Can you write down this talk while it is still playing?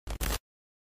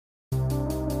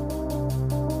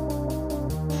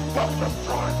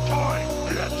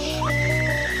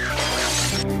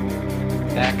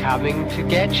They're coming to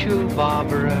get you,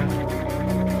 Barbara.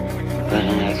 What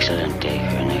an excellent day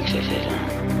for an exorcism.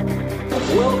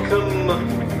 Welcome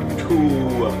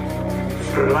to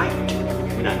Fright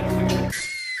Night.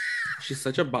 She's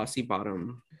such a bossy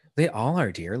bottom. They all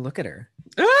are, dear. Look at her.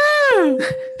 Ah!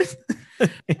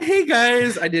 Hey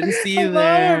guys, I didn't see you Hello,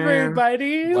 there.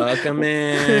 everybody. Welcome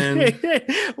in.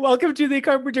 Welcome to the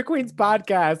Carpenter Queens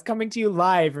podcast, coming to you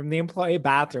live from the employee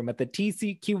bathroom at the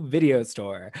TCQ Video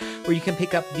Store, where you can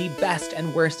pick up the best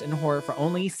and worst in horror for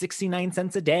only 69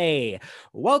 cents a day.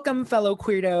 Welcome, fellow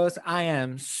queerdos. I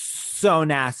am so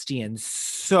nasty and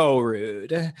so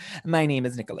rude. My name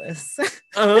is Nicholas.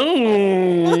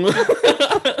 Oh.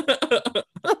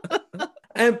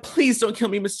 And please don't kill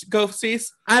me, Mr.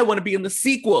 Ghostface. I want to be in the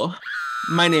sequel.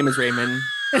 My name is Raymond.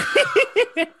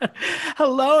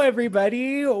 Hello,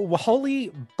 everybody.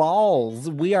 Holy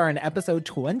balls. We are in episode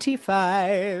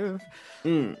 25.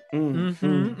 Welcome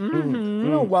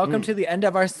to the end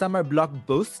of our summer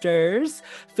blockbusters.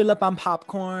 Fill up on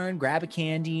popcorn, grab a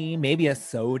candy, maybe a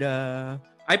soda.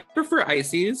 I prefer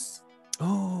ices.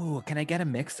 Oh, can I get a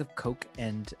mix of Coke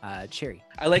and cherry?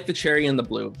 I like the cherry and the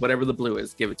blue. Whatever the blue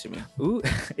is, give it to me. Ooh,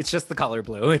 it's just the color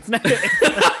blue. It's not.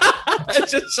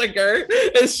 It's just sugar.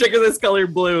 It's sugar that's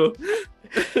colored blue.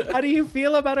 How do you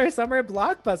feel about our summer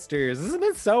blockbusters? This has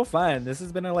been so fun. This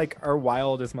has been our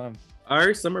wildest month.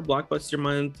 Our summer blockbuster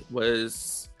month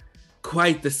was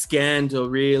quite the scandal,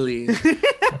 really.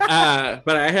 But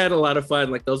I had a lot of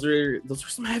fun. Like those were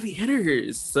some heavy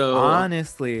hitters. So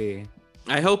honestly,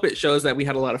 I hope it shows that we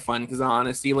had a lot of fun, because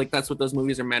honestly, like that's what those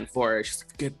movies are meant for. It's just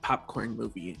a good popcorn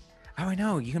movie. Oh, I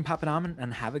know. You can pop it on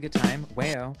and have a good time.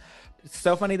 Wow. It's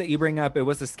so funny that you bring up it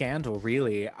was a scandal,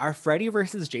 really. Our Freddy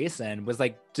versus Jason was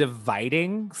like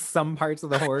dividing some parts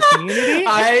of the horror community.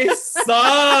 I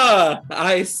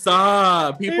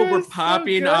saw. People were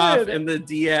popping off in the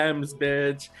DMs,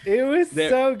 bitch. It was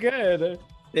so good.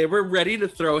 They were ready to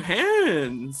throw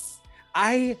hands.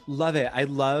 I love it. I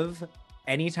love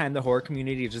anytime the horror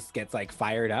community just gets like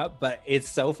fired up, but it's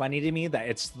so funny to me that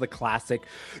it's the classic,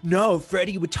 no,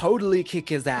 Freddy would totally kick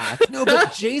his ass. No,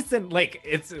 but Jason, like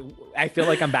I feel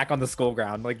like I'm back on the school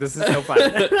ground. Like this is so fun.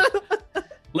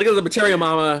 Look at the material,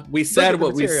 mama. We said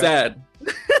what we said.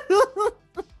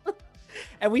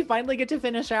 And we finally get to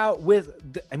finish out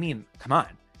with, come on,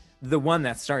 the one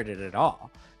that started it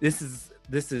all. This is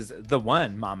the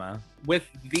one, mama. With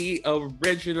the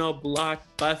original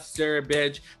blockbuster,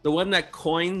 bitch. The one that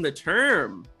coined the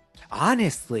term.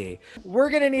 Honestly, we're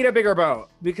going to need a bigger boat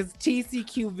because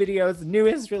TCQ Video's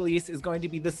newest release is going to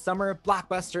be the summer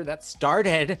blockbuster that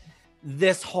started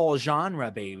this whole genre,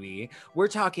 baby. We're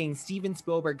talking Steven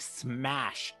Spielberg's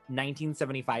smash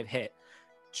 1975 hit,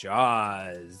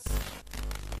 Jaws.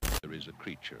 There is a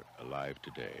creature alive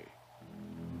today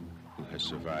who has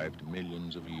survived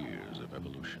millions of years of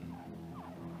evolution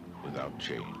without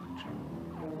change,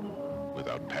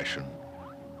 without passion,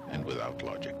 and without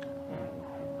logic.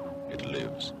 It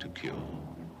lives to kill.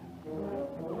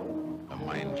 A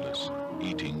mindless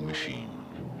eating machine.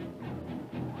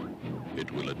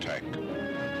 It will attack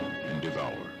and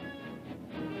devour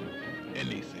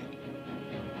anything.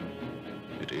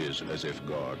 It is as if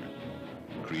God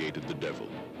created the devil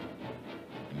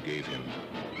and gave him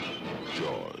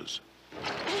jaws.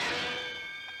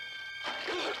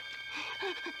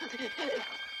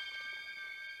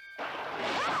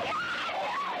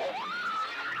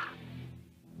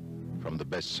 From the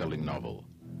best-selling novel,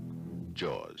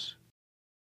 Jaws.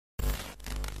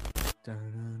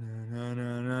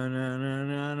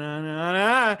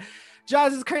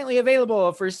 Jaws is currently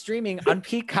available for streaming on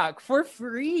Peacock for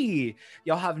free.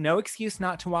 Y'all have no excuse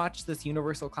not to watch this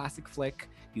Universal classic flick.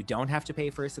 You don't have to pay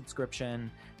for a subscription.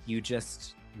 You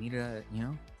just need to,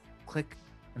 click,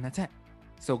 and that's it.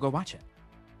 So go watch it.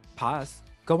 Pause,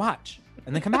 go watch,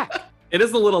 and then come back. It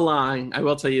is a little long, I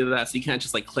will tell you that. So you can't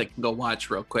just like click and go watch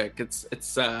real quick. It's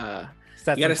Set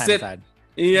you gotta some time sit. aside.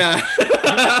 Yeah.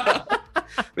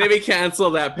 Maybe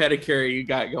cancel that pedicure you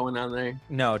got going on there.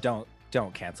 No, don't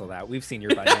cancel that. We've seen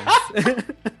your bunions.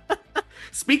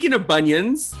 Speaking of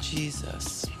bunions,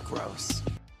 Jesus, gross.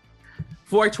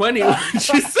 420.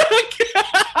 She's so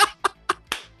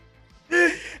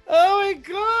Oh my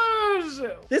gosh!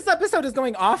 This episode is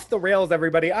going off the rails,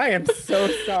 everybody. I am so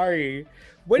sorry.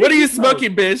 What are you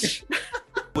smoking, bitch?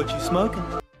 What you smoking?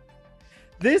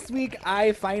 This week,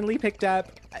 I finally picked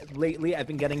up, lately I've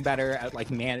been getting better at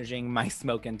like managing my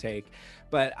smoke intake,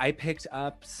 but I picked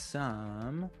up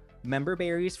some member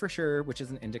berries for sure, which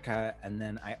is an indica. And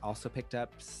then I also picked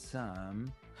up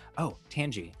some, Oh,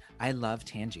 Tangy. I love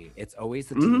Tangy. It's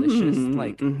always a delicious,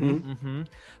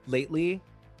 Lately,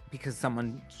 because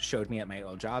someone showed me at my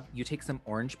old job, you take some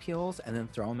orange peels and then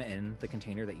throw them in the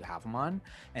container that you have them on,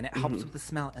 and it helps with the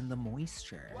smell and the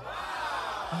moisture.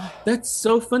 That's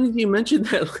so funny that you mentioned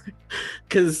that,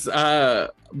 because a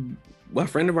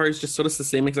friend of ours just told us the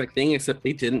same exact thing, except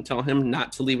they didn't tell him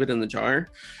not to leave it in the jar.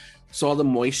 So all the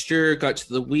moisture got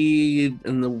to the weed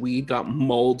and the weed got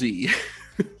moldy.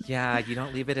 Yeah, you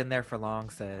don't leave it in there for long,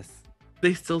 sis.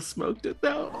 They still smoked it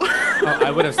though. Oh, I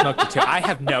would have smoked it too. I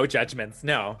have no judgments.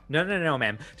 No,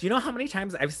 ma'am. Do you know how many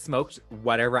times I've smoked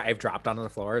whatever I've dropped onto the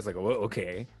floor? It's like, oh,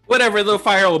 okay. Whatever, the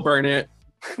fire will burn it.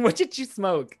 What did you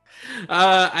smoke?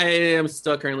 I am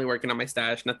still currently working on my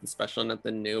stash. Nothing special,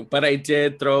 nothing new. But I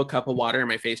did throw a cup of water in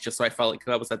my face just so I felt like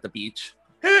I was at the beach.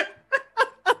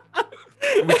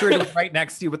 Richard was right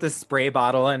next to you with a spray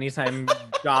bottle anytime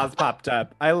Jaws popped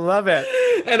up. I love it.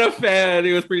 And a fan.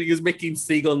 He was making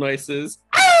seagull noises.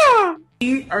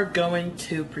 We are going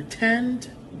to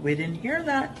pretend we didn't hear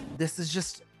that. This is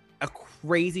just a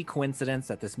crazy coincidence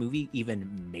that this movie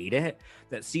even made it,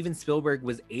 that Steven Spielberg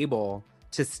was able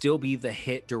to still be the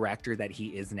hit director that he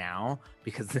is now,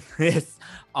 because this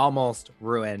almost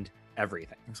ruined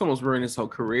everything. It's almost ruined his whole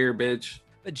career, bitch.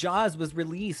 But Jaws was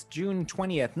released June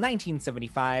 20th,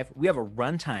 1975. We have a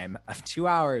runtime of 2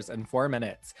 hours and 4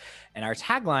 minutes. And our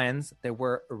taglines, there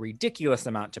were a ridiculous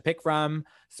amount to pick from,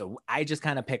 so I just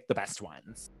kind of picked the best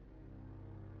ones.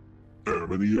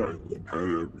 Amity Island had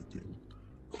everything.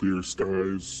 Clear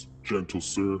skies, gentle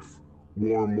surf,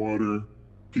 warm water.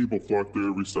 People flocked there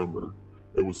every summer.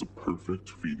 It was a perfect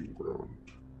feeding ground.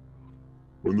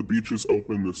 When the beaches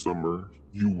open this summer,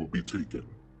 you will be taken.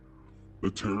 The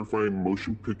terrifying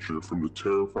motion picture from the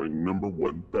terrifying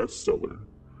 #1 bestseller.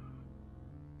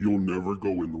 You'll never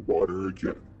go in the water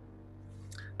again.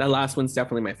 That last one's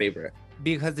definitely my favorite.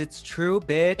 Because it's true,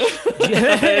 bitch.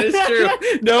 It is true.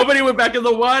 Nobody went back in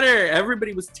the water.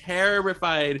 Everybody was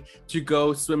terrified to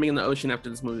go swimming in the ocean after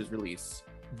this movie was released.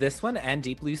 This one and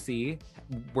Deep Blue Sea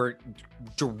were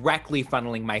directly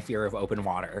funneling my fear of open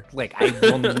water. Like, I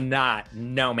will not.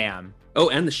 No, ma'am. Oh,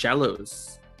 and The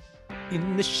Shallows.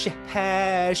 In the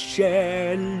shallow.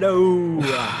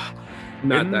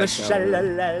 Not in that the shallow.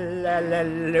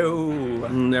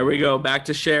 There we go. Back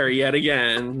to Sherry yet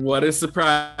again. What a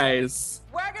surprise.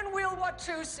 Wagon wheel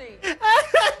Watusi.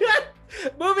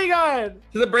 Moving on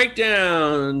to the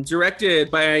breakdown, directed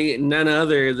by none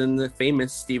other than the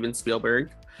famous Steven Spielberg.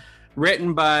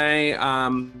 Written by,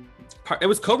 it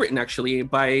was co-written actually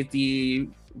by the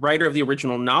writer of the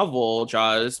original novel,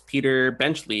 Jaws, Peter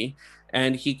Benchley.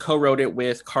 And he co-wrote it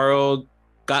with Carl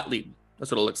Gottlieb.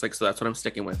 That's what it looks like, so that's what I'm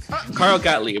sticking with. Carl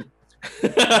Gottlieb.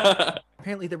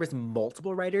 Apparently there was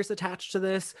multiple writers attached to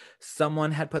this.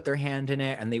 Someone had put their hand in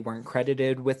it and they weren't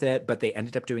credited with it, but they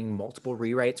ended up doing multiple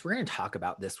rewrites. We're going to talk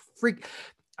about this.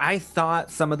 I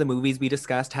thought some of the movies we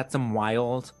discussed had some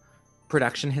wild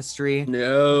production history.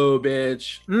 No,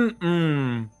 bitch.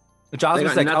 Jaws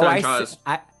was like,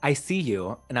 I see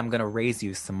you, and I'm going to raise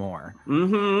you some more.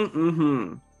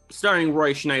 Starring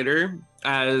Roy Schneider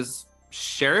as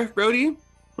Sheriff Brody,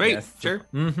 right? Yes. Sure.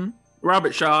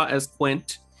 Robert Shaw as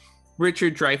Quint,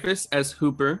 Richard Dreyfuss as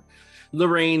Hooper,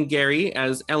 Lorraine Gary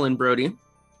as Ellen Brody,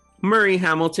 Murray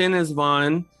Hamilton as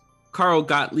Vaughn, Carl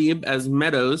Gottlieb as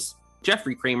Meadows,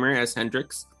 Jeffrey Kramer as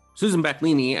Hendrix, Susan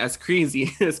Backlini as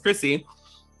Chrissy,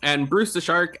 and Bruce the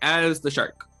Shark as the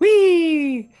Shark.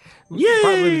 Whee! Yay!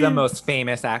 Probably the most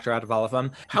famous actor out of all of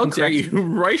them. How dare you?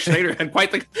 Roy Schneider had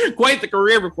quite the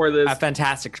career before this. A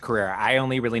fantastic career. I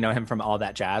only really know him from All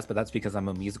That Jazz, but that's because I'm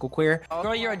a musical queer.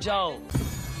 Girl, you're a joke.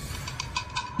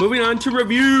 Moving on to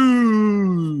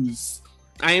reviews.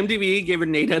 IMDb gave it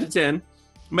an 8 out of 10.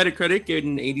 Metacritic gave it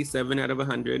an 87 out of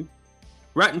 100.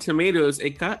 Rotten Tomatoes,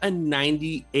 it got a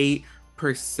 98%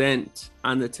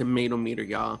 on the tomato meter,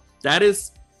 y'all. That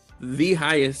is the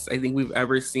highest I think we've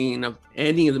ever seen of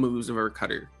any of the movies we've ever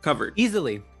covered.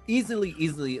 Easily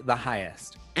the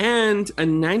highest. And a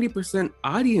 90%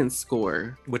 audience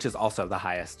score. Which is also the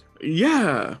highest.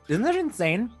 Yeah. Isn't that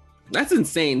insane? That's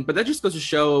insane, but that just goes to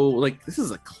show, like, this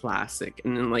is a classic.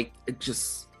 And then, like, it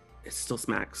still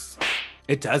smacks.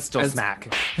 It does still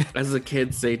smack. As the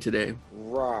kids say today.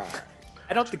 Right.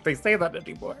 I don't think they say that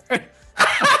anymore.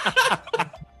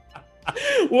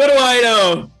 What do I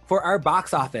know? For our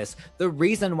box office, the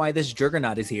reason why this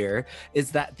juggernaut is here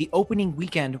is that the opening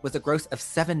weekend was a gross of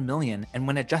 $7 million, and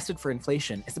when adjusted for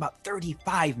inflation, it's about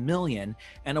 $35 million,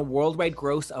 and a worldwide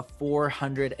gross of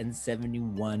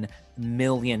 $471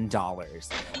 million.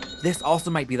 This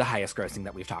also might be the highest grossing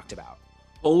that we've talked about.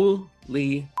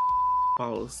 Holy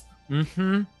balls.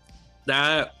 Mm-hmm.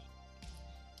 That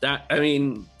That, I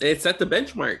mean, it set the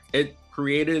benchmark. It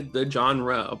created the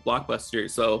genre of blockbuster.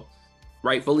 So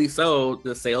rightfully so,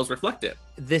 the sales reflect it.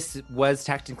 This was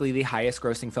technically the highest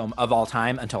grossing film of all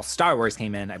time until Star Wars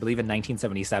came in, I believe in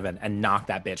 1977, and knocked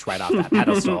that bitch right off that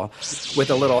pedestal with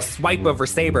a little swipe of her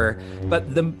saber. But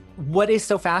what is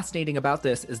so fascinating about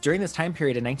this is during this time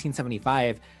period in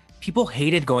 1975, people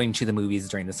hated going to the movies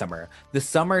during the summer. The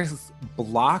summer's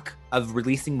block of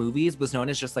releasing movies was known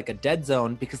as just like a dead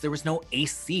zone because there was no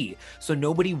AC. So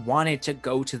nobody wanted to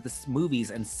go to the movies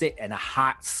and sit in a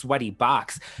hot, sweaty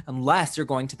box unless you're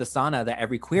going to the sauna that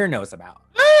every queer knows about.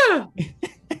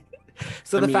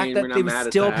 So the fact that they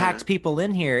still packed people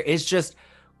in here is just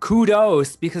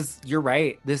kudos, because you're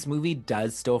right. This movie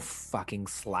does still fucking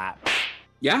slap.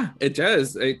 Yeah, it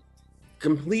does. It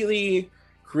completely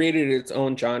created its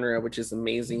own genre, which is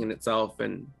amazing in itself,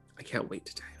 and I can't wait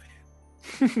to dive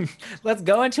in. Let's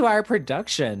go into our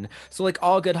production. So like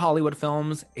all good Hollywood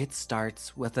films, it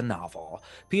starts with a novel.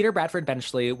 Peter Bradford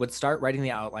Benchley would start writing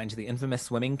the outline to the infamous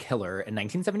Swimming Killer in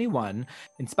 1971,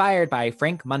 inspired by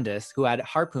Frank Mundus, who had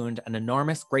harpooned an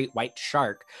enormous great white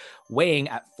shark weighing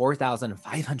at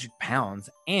 4,500 pounds,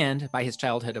 and by his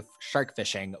childhood of shark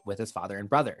fishing with his father and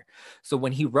brother. So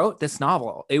when he wrote this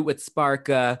novel, it would spark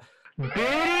a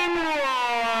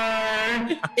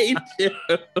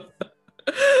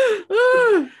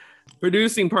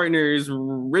Producing partners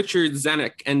Richard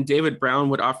Zanuck and David Brown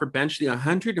would offer Benchley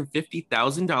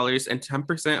 $150,000 and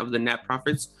 10% of the net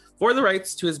profits for the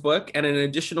rights to his book, and an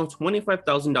additional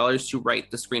 $25,000 to write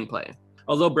the screenplay.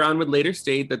 Although Brown would later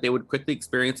state that they would quickly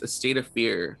experience a state of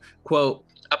fear. Quote,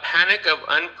 "A panic of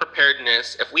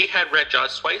unpreparedness. If we had read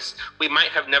Jaws twice, we might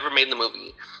have never made the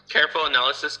movie. Careful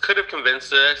analysis could have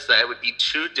convinced us that it would be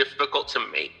too difficult to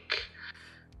make."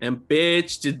 And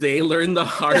bitch, did they learn the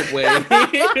hard way.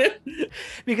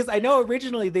 Because I know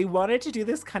originally they wanted to do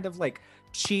this kind of like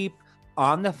cheap,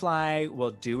 on the fly,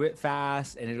 we'll do it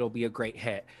fast, and it'll be a great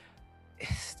hit.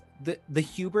 The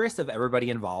hubris of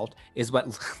everybody involved is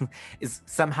what is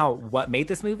somehow what made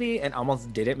this movie and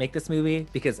almost didn't make this movie,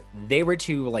 because they were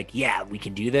too like, yeah, we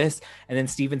can do this. And then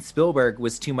Steven Spielberg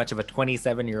was too much of a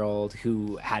 27-year-old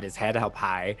who had his head up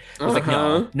high. It was like,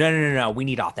 no, we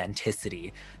need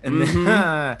authenticity. And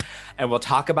then, and we'll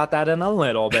talk about that in a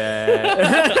little bit.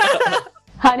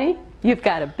 Honey, you've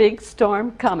got a big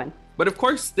storm coming. But of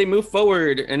course, they moved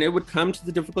forward, and it would come to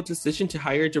the difficult decision to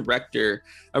hire a director.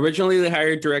 Originally, they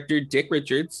hired director Dick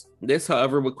Richards. This,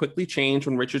 however, would quickly change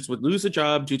when Richards would lose a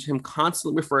job due to him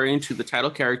constantly referring to the title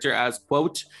character as,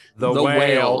 quote, the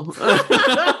whale.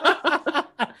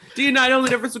 Do you not know the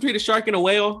difference between a shark and a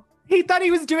whale? He thought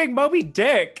he was doing Moby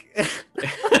Dick.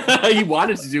 He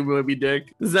wanted to do Moby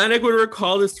Dick. Zanuck would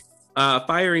recall this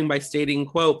firing by stating,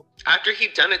 quote, "After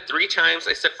he'd done it 3 times,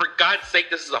 I said, for God's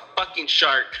sake, this is a fucking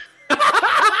shark."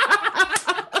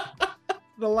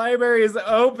 The library is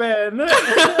open.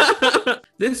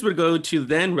 This would go to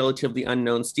then relatively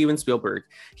unknown Steven Spielberg.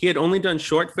 He had only done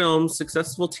short films,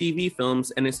 successful TV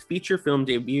films, and his feature film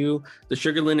debut, The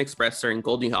Sugarland Express, starring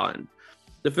Goldie Hawn.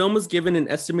 The film was given an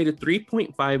estimated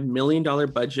 $3.5 million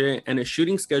budget and a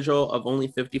shooting schedule of only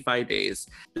 55 days.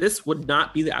 This would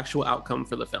not be the actual outcome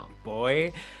for the film.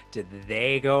 Boy, did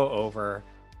they go over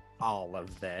all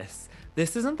of this.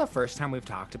 This isn't the first time we've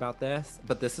talked about this,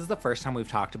 but this is the first time we've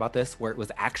talked about this where it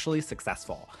was actually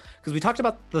successful. Because we talked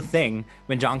about The Thing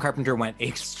when John Carpenter went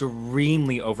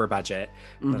extremely over budget,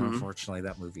 but unfortunately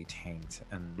that movie tanked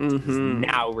and is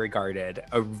now regarded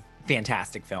a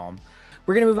fantastic film.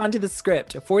 We're going to move on to the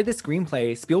script. For the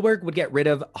screenplay, Spielberg would get rid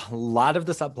of a lot of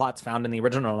the subplots found in the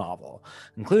original novel,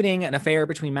 including an affair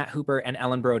between Matt Hooper and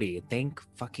Ellen Brody. Thank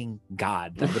fucking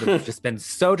God. That would have just been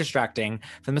so distracting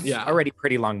from this already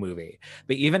pretty long movie.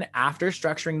 But even after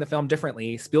structuring the film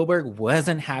differently, Spielberg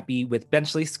wasn't happy with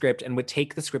Benchley's script and would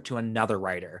take the script to another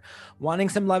writer. Wanting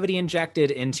some levity injected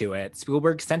into it,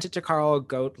 Spielberg sent it to Carl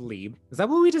Gottlieb. Is that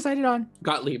what we decided on?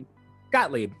 Gottlieb,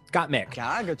 Gottmik,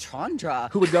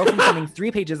 who would go from sending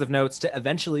 3 pages of notes to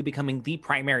eventually becoming the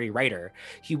primary writer.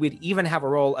 He would even have a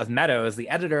role of Meadows, the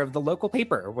editor of the local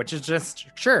paper, which is just,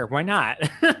 sure, why not?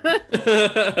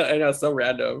 I know, so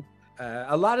random.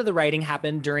 A lot of the writing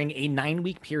happened during a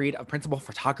 9-week period of principal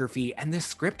photography, and the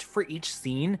script for each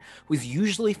scene was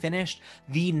usually finished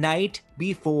the night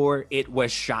before it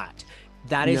was shot.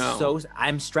 That is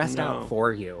I'm stressed out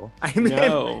for you.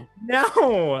 No.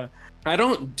 I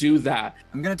don't do that.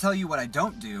 I'm gonna tell you what I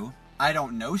don't do. I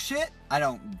don't know shit, I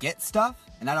don't get stuff,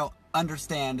 and I don't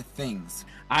understand things.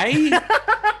 I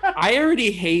already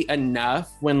hate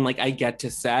enough when like I get to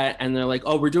set and they're like,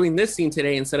 oh, we're doing this scene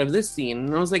today instead of this scene.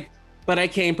 And I was like, But I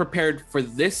came prepared for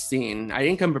this scene. I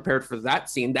didn't come prepared for that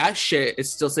scene. That shit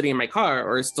is still sitting in my car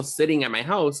or is still sitting at my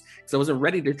house because I wasn't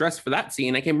ready to dress for that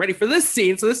scene. I came ready for this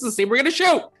scene, so this is the scene we're gonna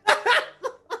shoot.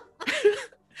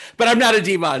 But I'm not a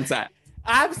diva on set.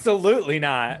 Absolutely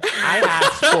not. I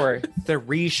asked for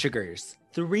 3 sugars.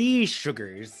 3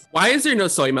 sugars. Why is there no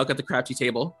soy milk at the crafty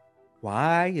table?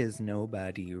 Why is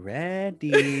nobody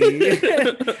ready?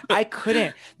 I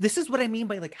couldn't. This is what I mean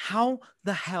by like, how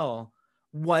the hell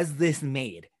was this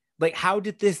made? Like, how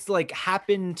did this like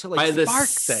happen to like spark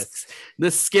this?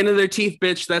 The skin of their teeth,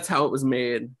 bitch. That's how it was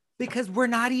made. Because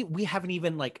we haven't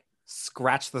even like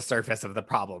scratched the surface of the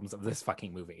problems of this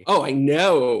fucking movie. Oh, I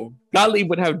know. Gottlieb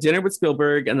would have dinner with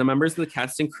Spielberg and the members of the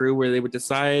cast and crew where they would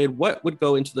decide what would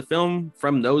go into the film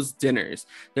from those dinners.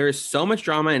 There is so much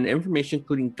drama and information,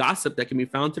 including gossip, that can be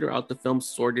found throughout the film's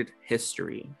sordid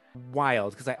history.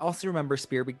 Wild, because I also remember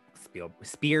Spearberg.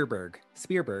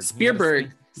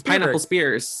 Pineapple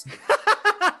Spears.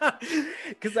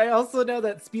 Because I also know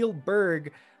that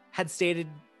Spielberg had stated,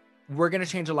 we're going to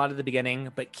change a lot of the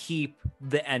beginning, but keep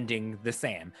the ending the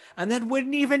same. And then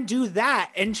wouldn't even do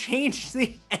that and change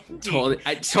the ending.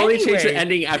 I totally changed the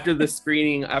ending after the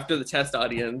screening, after the test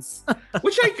audience,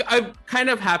 which I'm kind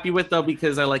of happy with, though,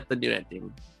 because I like the new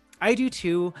ending. I do,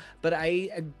 too. But I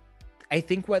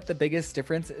think what the biggest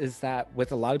difference is that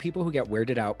with a lot of people who get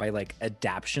weirded out by like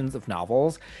adaptions of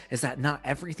novels is that not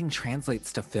everything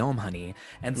translates to film, honey.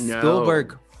 And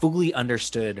Spielberg fully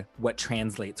understood what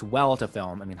translates well to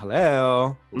film. I mean,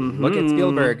 hello, look at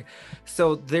Spielberg.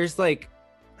 So there's that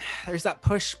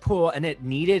push pull, and it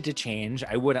needed to change.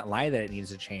 I wouldn't lie that it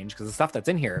needs to change because the stuff that's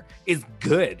in here is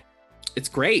good. It's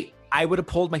great. I would have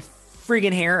pulled my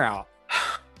friggin' hair out.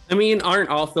 I mean, aren't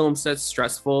all film sets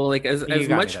stressful? Like as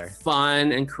much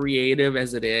fun and creative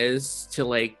as it is to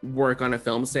like work on a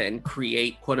film set and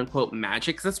create quote unquote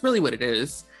magic, 'cause that's really what it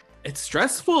is. It's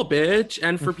stressful, bitch.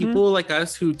 And for people like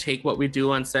us who take what we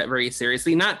do on set very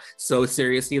seriously, not so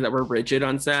seriously that we're rigid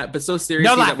on set, but so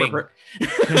seriously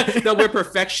that we're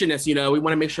perfectionists, you know, we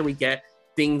want to make sure we get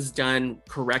things done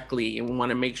correctly, and we want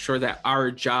to make sure that our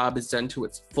job is done to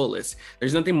its fullest.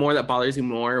 There's nothing more that bothers me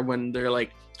more when they're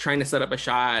like trying to set up a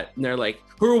shot and they're like,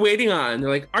 who are we waiting on?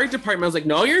 They're like, art department. I was like,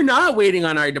 no, you're not waiting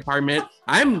on art department.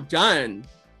 I'm done.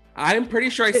 I'm pretty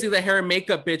sure I see the hair and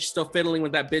makeup bitch still fiddling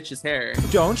with that bitch's hair.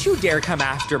 Don't you dare come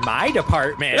after my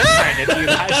department trying to do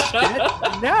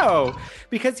that shit. No,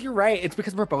 because you're right. It's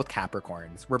because we're both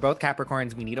Capricorns. We're both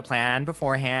Capricorns. We need a plan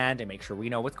beforehand and make sure we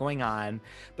know what's going on.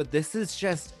 But this is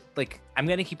just like, I'm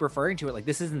going to keep referring to it like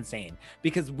this is insane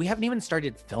because we haven't even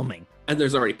started filming. And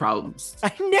there's already problems.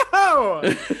 I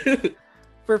know.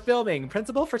 For filming,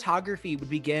 principal photography would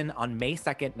begin on May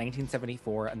 2nd,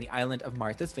 1974 on the island of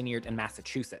Martha's Vineyard in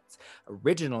Massachusetts.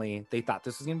 Originally, they thought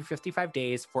this was going to be 55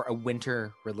 days for a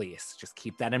winter release. Just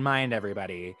keep that in mind,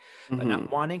 everybody. But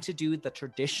not wanting to do the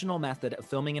traditional method of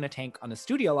filming in a tank on a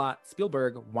studio lot,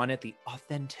 Spielberg wanted the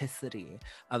authenticity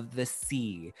of the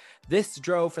sea. This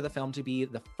drove for the film to be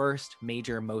the first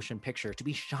major motion picture to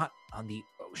be shot on the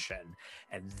ocean.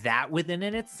 And that within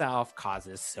in itself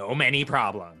causes so many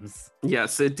problems.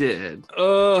 Yes, it did.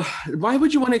 Why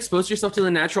would you want to expose yourself to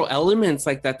the natural elements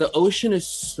like that? The ocean is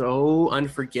so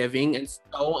unforgiving and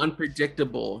so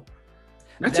unpredictable.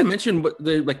 Not to mention what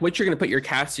you're going to put your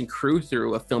cast and crew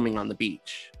through of filming on the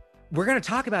beach. We're going to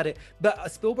talk about it,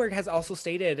 but Spielberg has also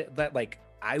stated that like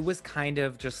I was kind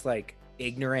of just like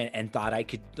ignorant and thought I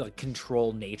could like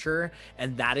control nature,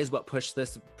 and that is what pushed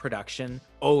this production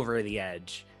over the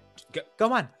edge.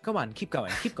 Go on, keep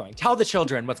going. Tell the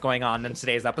children what's going on in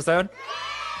today's episode.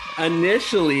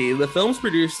 Initially, the film's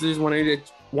producers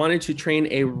wanted to train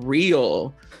a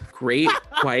real great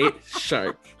white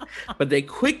shark, but they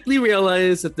quickly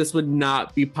realized that this would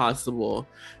not be possible.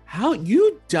 How,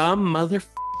 you dumb motherfucker.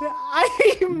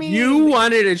 I mean, you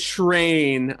wanted to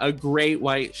train a great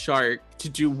white shark to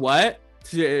do what?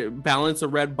 To balance a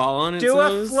red ball on its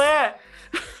nose? Do a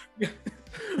flip.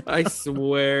 I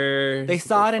swear. They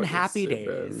saw it in Happy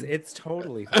Days. It's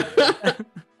totally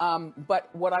fine. But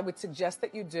what I would suggest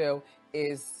that you do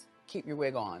is keep your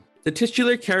wig on. The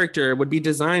titular character would be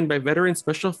designed by veteran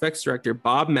special effects director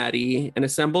Bob Matty and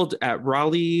assembled at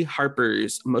Raleigh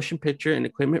Harper's motion picture and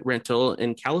equipment rental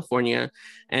in California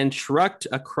and trucked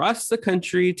across the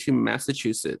country to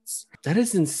Massachusetts. That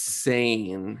is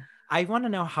insane. I want to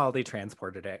know how they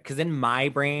transported it, because in my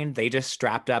brain, they just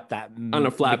strapped up that on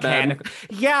a flatbed.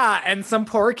 Yeah, and some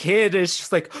poor kid is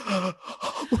just like,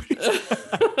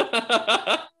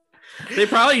 They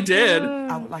probably did.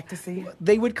 I would like to see it.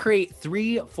 They would create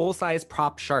 3 full-size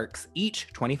prop sharks,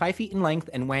 each 25 feet in length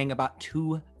and weighing about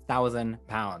 2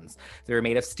 pounds. They were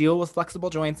made of steel with flexible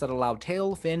joints that allowed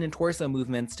tail, fin, and torso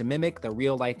movements to mimic the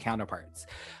real-life counterparts.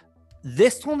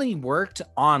 This only worked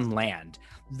on land.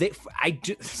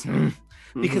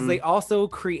 Because they also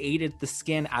created the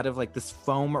skin out of like this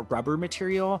foam rubber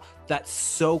material that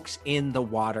soaked in the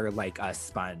water like a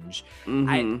sponge.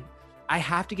 I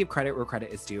have to give credit where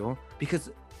credit is due,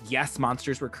 because yes,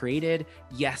 monsters were created.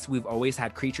 Yes, we've always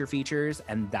had creature features,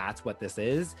 and that's what this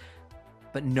is.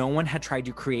 But no one had tried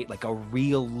to create like a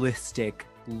realistic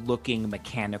looking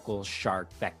mechanical shark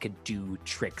that could do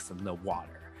tricks in the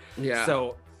water. Yeah.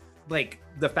 So like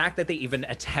the fact that they even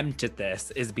attempted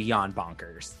this is beyond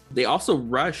bonkers. They also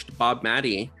rushed Bob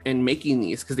Matty in making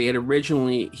these because they had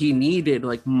he needed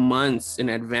like months in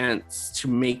advance to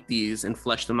make these and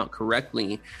flesh them out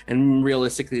correctly. And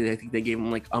realistically, I think they gave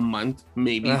him like a month,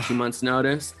 maybe 2 months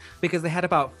notice. Because they had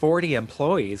about 40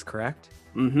 employees, correct?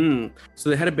 So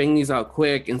they had to bang these out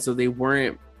quick. And so they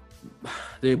weren't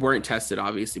tested,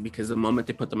 obviously, because the moment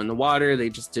they put them in the water, they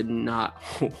just did not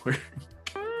work.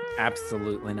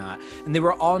 Absolutely not. And they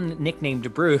were all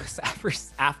nicknamed Bruce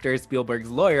after Spielberg's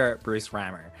lawyer, Bruce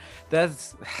Rammer.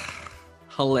 That's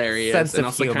hilarious. Sense and of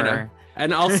also humor.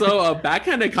 And also a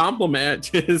backhanded compliment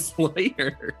to his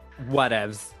lawyer.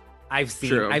 Whatevs. I've seen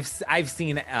True. I've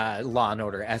seen Law and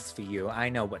Order SVU. I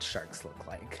know what sharks look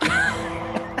like.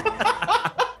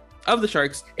 Of the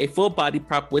sharks, a full body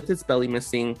prop with its belly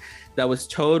missing that was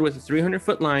towed with a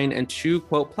 300-foot line and 2,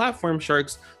 quote, platform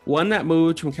sharks, one that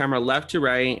moved from camera left to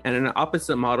right and an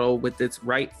opposite model with its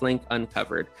right flank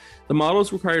uncovered. The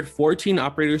models required 14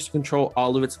 operators to control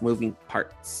all of its moving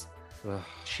parts. Ugh.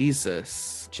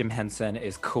 Jesus. Jim Henson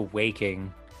is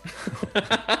quaking.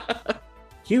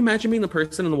 Can you imagine being the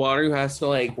person in the water who has to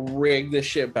like rig the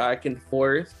shit back and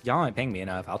forth? Y'all ain't paying me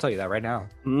enough. I'll tell you that right now.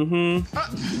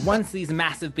 Once these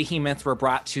massive behemoths were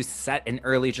brought to set in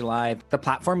early July, the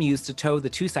platform used to tow the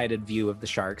two-sided view of the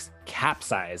sharks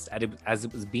capsized as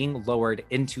it was being lowered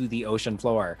into the ocean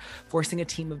floor, forcing a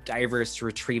team of divers to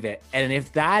retrieve it. And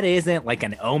if that isn't like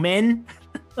an omen...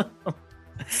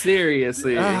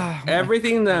 Seriously.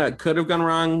 Everything that could have gone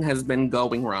wrong has been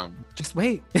going wrong. Just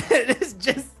wait. It's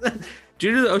just...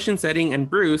 Due to the ocean setting and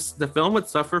Bruce, the film would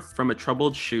suffer from a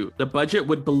troubled shoot. The budget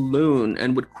would balloon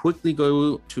and would quickly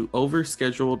go to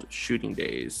overscheduled shooting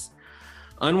days.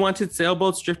 Unwanted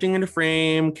sailboats drifting into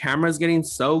frame, cameras getting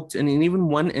soaked, and in even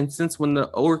one instance when the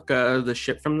Orca, the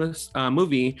ship from this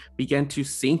movie, began to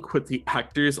sink with the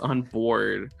actors on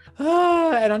board.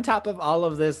 And on top of all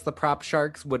of this, the prop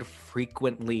sharks would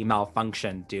frequently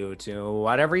malfunction due to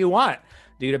whatever you want.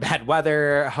 Due to bad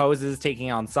weather, hoses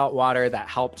taking on salt water that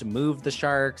helped move the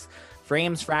sharks,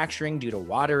 frames fracturing due to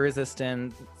water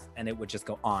resistance, and it would just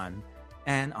go on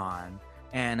and on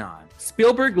and on.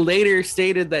 Spielberg later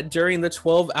stated that during the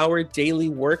 12-hour daily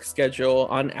work schedule,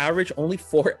 on average, only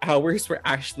 4 hours were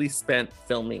actually spent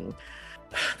filming.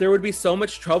 There would be so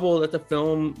much trouble that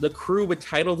the crew would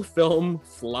title the film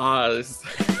Flaws.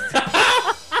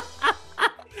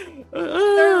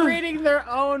 They're reading their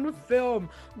own film.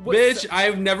 Bitch,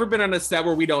 I've never been on a set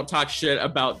where we don't talk shit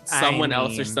about someone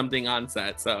else or something on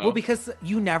set. So well, because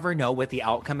you never know what the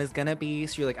outcome is gonna be.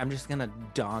 So you're like, I'm just gonna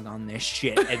dog on this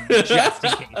shit and just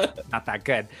in case it's not that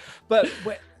good. But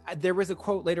there was a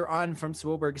quote later on from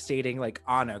Spielberg stating, like,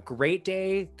 on a great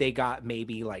day, they got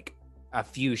maybe like a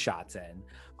few shots in.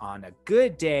 On a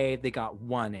good day, they got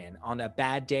one in. On a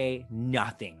bad day,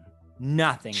 nothing.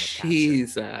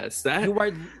 Jesus,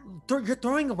 you're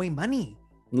throwing away money.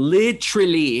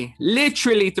 Literally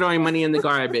throwing money in the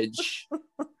garbage.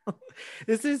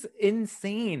 This is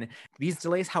insane. These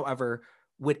delays, however,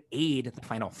 would aid the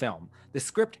final film. The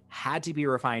script had to be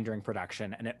refined during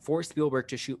production, and it forced Spielberg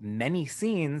to shoot many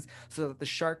scenes so that the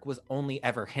shark was only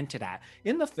ever hinted at.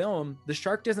 In the film, the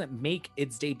shark doesn't make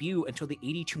its debut until the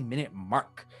 82-minute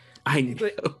mark. I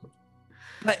know.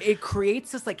 But it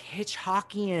creates this like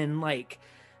Hitchcockian, like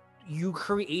you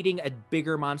creating a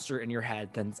bigger monster in your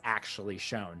head than's actually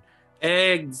shown.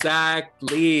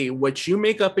 Exactly. What you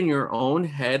make up in your own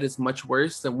head is much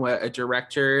worse than what a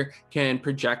director can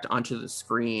project onto the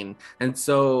screen. And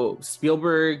so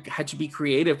Spielberg had to be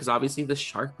creative because obviously the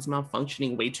shark was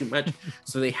malfunctioning way too much.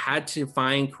 So they had to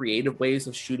find creative ways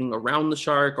of shooting around the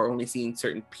shark or only seeing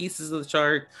certain pieces of the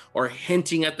shark or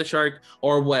hinting at the shark,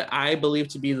 or what I believe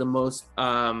to be the most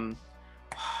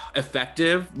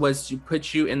effective was to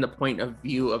put you in the point of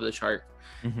view of the shark.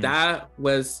 That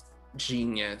was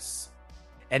genius.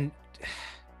 And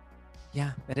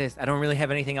Yeah, it is. I don't really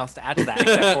have anything else to add to that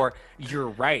except for you're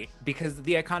right, because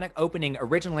the iconic opening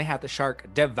originally had the shark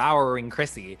devouring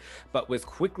Chrissy, but was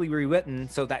quickly rewritten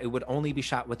so that it would only be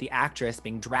shot with the actress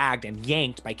being dragged and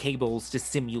yanked by cables to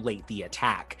simulate the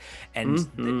attack.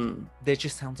 And that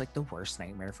just sounds like the worst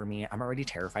nightmare for me. I'm already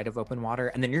terrified of open water,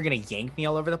 and then you're going to yank me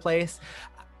all over the place.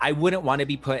 I wouldn't want to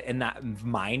be put in that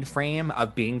mind frame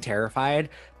of being terrified,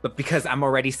 but because I'm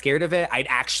already scared of it, I'd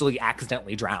actually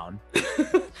accidentally drown.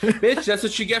 Bitch, that's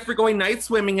what you get for going night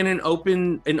swimming in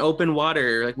open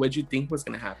water. Like, what'd you think was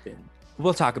gonna happen?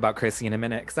 We'll talk about Chrissy in a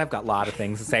minute, because I've got a lot of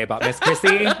things to say about Miss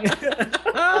Chrissy.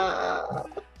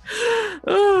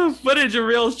 Footage of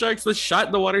real sharks was shot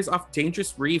in the waters off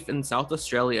Dangerous Reef in South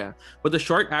Australia, with a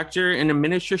short actor in a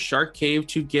miniature shark cave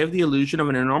to give the illusion of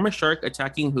an enormous shark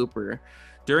attacking Hooper.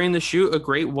 During the shoot, a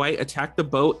great white attacked the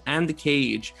boat and the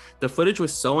cage. The footage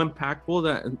was so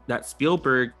impactful that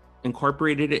Spielberg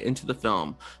incorporated it into the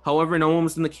film. However, no one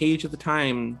was in the cage at the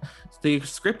time. The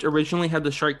script originally had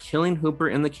the shark killing Hooper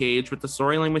in the cage, but the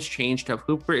storyline was changed to have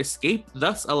Hooper escape,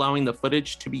 thus allowing the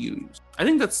footage to be used. I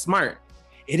think that's smart.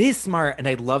 It is smart, and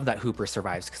I love that Hooper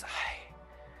survives, because I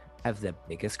have the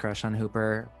biggest crush on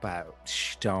Hooper, but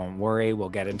don't worry, we'll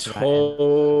get into that.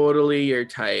 Totally your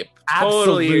type.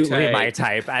 Absolutely my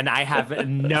type, and I have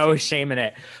no shame in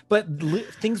it. But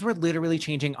things were literally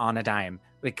changing on a dime.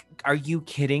 Like, are you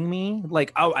kidding me?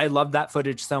 Like, oh, I love that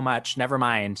footage so much. Never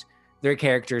mind. Their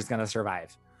character is going to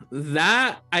survive.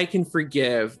 That I can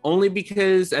forgive, only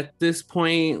because at this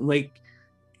point, like,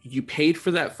 you paid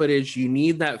for that footage, you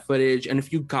need that footage, and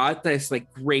if you got this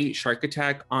like great shark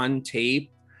attack on tape,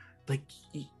 like,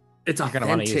 it's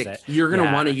authentic. You're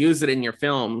gonna want to use it in your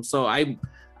film. So I'm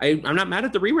not mad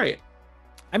at the rewrite.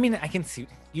 I mean, I can see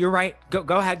you're right.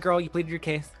 Go ahead, girl. You pleaded your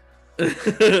case.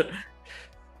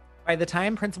 By the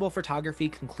time principal photography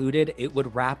concluded, it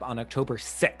would wrap on October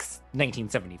 6th,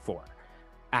 1974,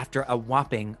 after a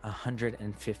whopping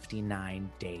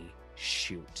 159-day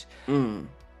shoot.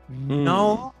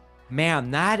 No,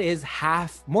 man, that is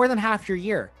more than half your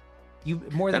year.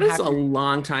 That is a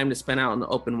long time to spend out in the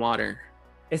open water.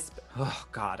 Oh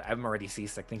God, I'm already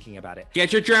seasick thinking about it.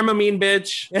 Get your Dramamine,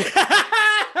 bitch.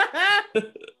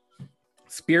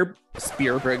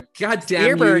 Spielberg. God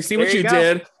damn you. See what you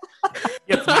did?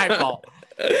 It's my fault.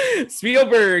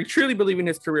 Spielberg, truly believing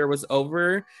his career was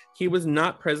over, he was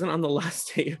not present on the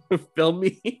last day of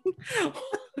filming.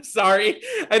 Sorry,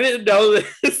 I didn't know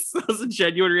this. That was a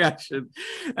genuine reaction,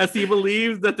 as he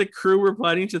believed that the crew were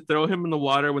planning to throw him in the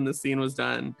water when the scene was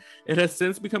done. It has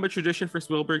since become a tradition for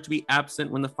Spielberg to be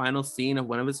absent when the final scene of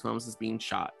one of his films is being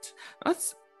shot.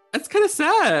 That's kind of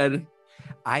sad.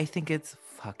 I think it's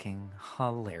fucking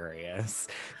hilarious.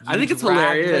 I think it's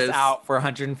hilarious. This out for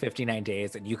 159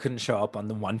 days and you couldn't show up on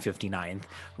the 159th.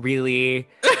 Really?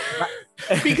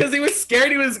 Because he was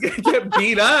scared he was gonna get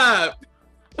beat up.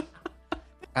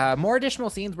 More additional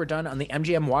scenes were done on the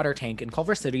MGM water tank in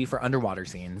Culver City for underwater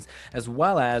scenes, as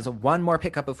well as one more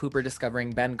pickup of Hooper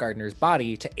discovering Ben Gardner's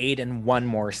body to aid in one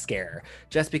more scare.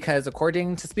 Just because,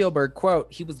 according to Spielberg, quote,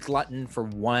 he was glutton for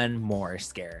one more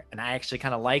scare. And I actually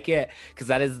kind of like it, because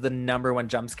that is the #1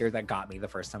 jump scare that got me the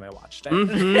first time I watched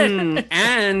it.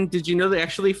 And did you know they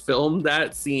actually filmed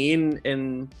that scene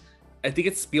in, I think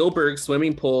it's Spielberg's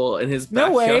swimming pool in his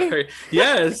backyard? No way.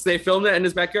 Yes, they filmed it in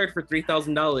his backyard for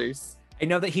 $3,000. I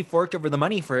know that he forked over the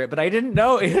money for it, but I didn't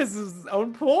know it was his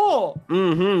own pool. We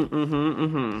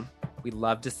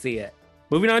love to see it.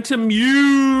 Moving on to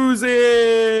music.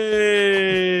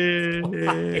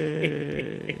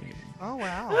 Oh,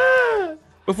 wow.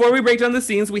 Before we break down the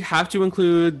scenes, we have to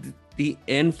include the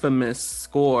infamous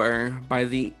score by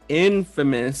the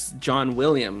infamous John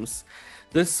Williams.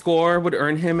 This score would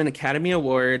earn him an Academy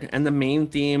Award, and the main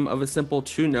theme of A Simple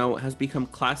Two-Note has become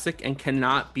classic and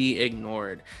cannot be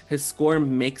ignored. His score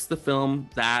makes the film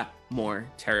that more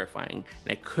terrifying,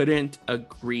 and I couldn't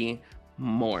agree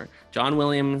more. John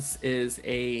Williams is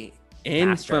a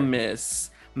infamous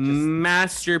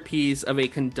masterpiece of a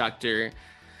conductor,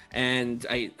 and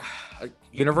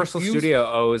Universal Studio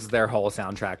owes their whole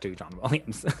soundtrack to John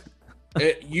Williams.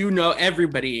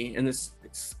 Everybody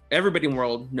in the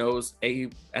world knows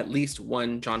at least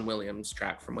one John Williams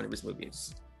track from one of his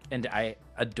movies. And I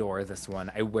adore this one.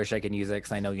 I wish I could use it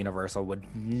because I know Universal would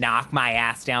knock my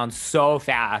ass down so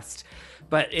fast.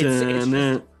 But it's just...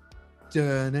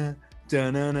 Going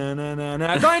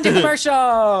to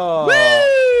commercial!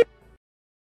 Hey,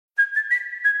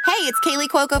 it's Kaylee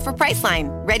Cuoco for Priceline.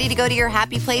 Ready to go to your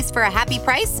happy place for a happy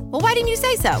price? Well, why didn't you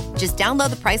say so? Just download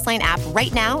the Priceline app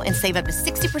right now and save up to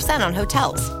 60% on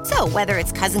hotels. So whether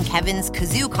it's Cousin Kevin's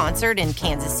Kazoo Concert in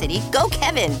Kansas City, go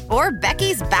Kevin, or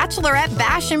Becky's Bachelorette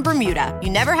Bash in Bermuda, you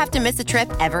never have to miss a trip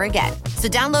ever again. So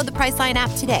download the Priceline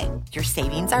app today. Your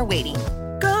savings are waiting.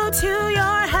 Go to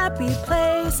your happy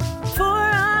place for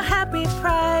a happy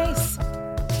price.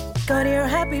 Go to your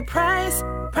happy price,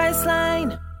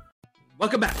 Priceline.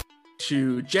 Welcome back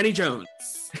to Jenny Jones.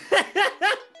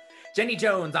 Jenny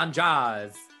Jones on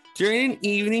Jaws. During an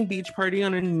evening beach party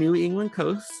on a New England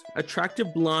coast,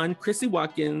 attractive blonde Chrissy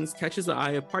Watkins catches the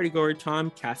eye of partygoer Tom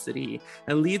Cassidy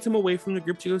and leads him away from the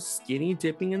group to go skinny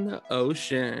dipping in the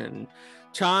ocean.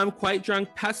 Tom, quite drunk,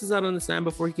 passes out on the sand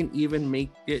before he can even make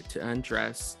it to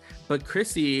undress. But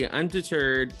Chrissy,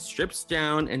 undeterred, strips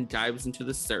down and dives into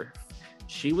the surf.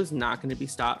 She was not going to be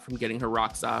stopped from getting her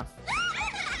rocks off.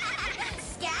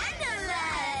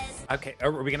 Okay,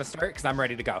 are we gonna start? Because I'm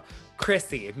ready to go.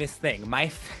 Chrissy, Miss Thing,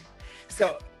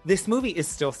 so this movie is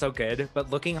still so good, but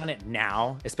looking on it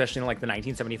now, especially in like the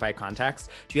 1975 context,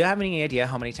 do you have any idea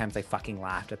how many times I fucking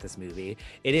laughed at this movie?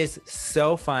 It is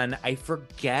so fun. I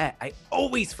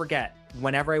always forget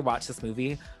whenever I watch this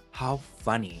movie how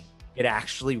funny it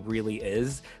actually really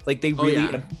is. Like they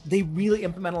really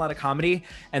implement a lot of comedy,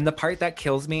 and the part that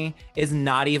kills me is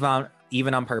not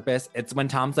even on purpose. It's when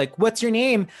Tom's like, "What's your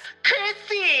name?"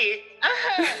 Chrissy!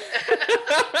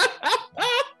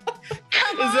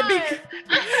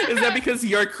 Is that because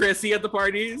you're Chrissy at the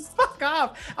parties? Fuck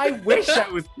off. I wish I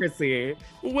was Chrissy.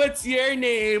 What's your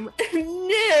name?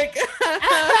 Nick.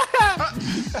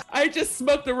 I just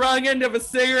smoked the wrong end of a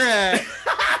cigarette.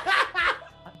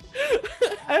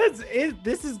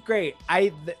 This is great.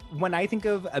 When I think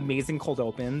of amazing cold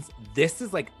opens, this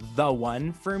is like the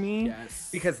one for me. Yes.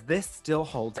 Because this still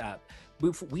holds up.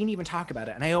 We didn't even talk about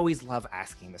it, and I always love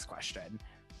asking this question.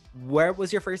 Where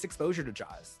was your first exposure to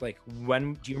Jaws? Like,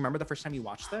 when do you remember the first time you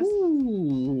watched this?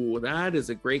 Ooh, that is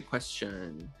a great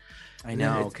question. I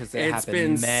know, because it's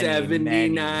been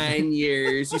 79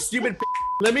 years. You stupid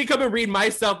Let me come and read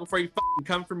myself before you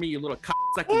come for me, you little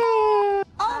cocksucker. Oh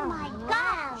my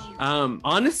gosh.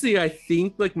 Honestly, I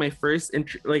think like my first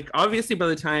obviously by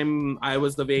the time I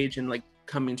was of age and like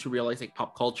coming to realize like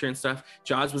pop culture and stuff,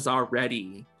 Jaws was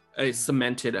already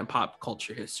cemented in pop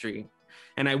culture history.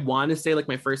 And I want to say like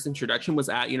my first introduction was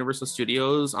at Universal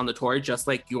Studios on the tour, just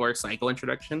like your Psycho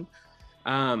introduction.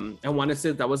 I want to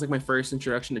say that was like my first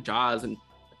introduction to Jaws, and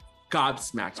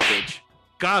gobsmacked, bitch.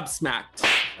 Gobsmacked.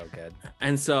 So good.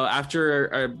 And so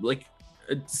after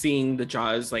seeing the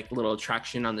Jaws like little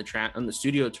attraction on the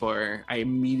studio tour, I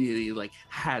immediately like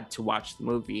had to watch the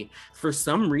movie. For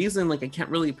some reason, like I can't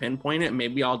really pinpoint it.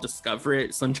 Maybe I'll discover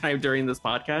it sometime during this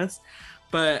podcast.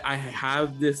 But I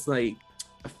have this like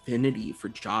affinity for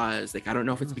Jaws. Like I don't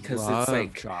know if it's because it's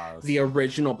like Jaws. The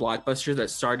original blockbuster that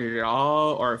started it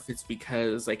all, or if it's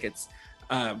because like it's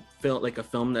a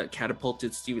film that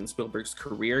catapulted Steven Spielberg's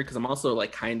career. Because I'm also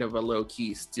like kind of a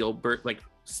low-key Spielberg.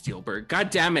 God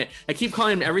damn it! I keep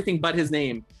calling him everything but his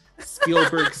name.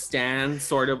 Spielberg stan,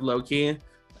 sort of low-key.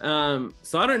 So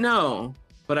I don't know.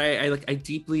 But I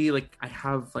deeply like I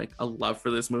have like a love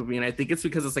for this movie, and I think it's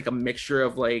because it's like a mixture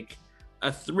of like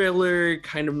a thriller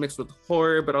kind of mixed with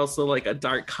horror, but also like a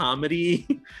dark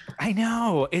comedy. I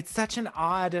know, it's such an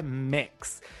odd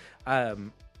mix.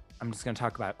 I'm just gonna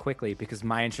talk about it quickly because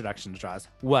my introduction to Jaws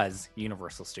was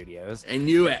Universal Studios. I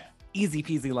knew it. Easy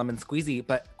peasy lemon squeezy,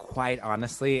 but quite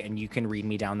honestly, and you can read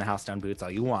me down the house down boots all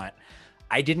you want,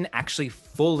 I didn't actually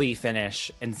fully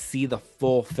finish and see the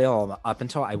full film up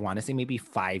until I want to say maybe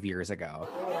 5 years ago.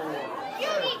 You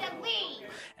need to leave.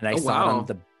 And I saw it on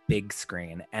the big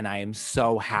screen, and I am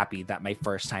so happy that my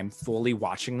first time fully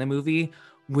watching the movie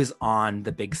was on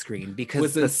the big screen because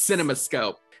with the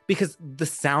CinemaScope. Because the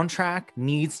soundtrack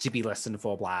needs to be listened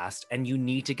full blast, and you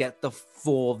need to get the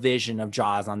full vision of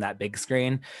Jaws on that big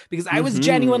screen. Because I was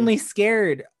genuinely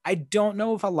scared. I don't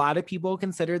know if a lot of people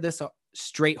consider this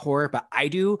straight horror, but I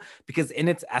do, because in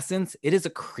its essence, it is a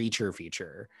creature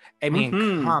feature. I mean,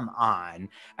 come on.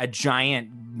 A giant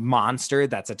monster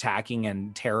that's attacking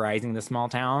and terrorizing the small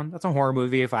town. That's a horror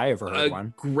movie if I ever heard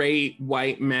one. Great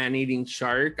white man-eating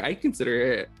shark. I consider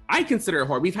it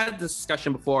horror. We've had this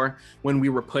discussion before when we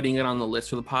were putting it on the list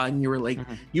for the pod, and you were like,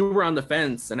 you were on the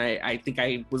fence, and I think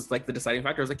I was like the deciding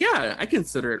factor. I was like, yeah, I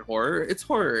consider it horror. It's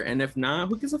horror. And if not,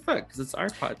 who gives a fuck? Because it's our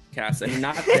podcast and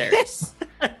not theirs.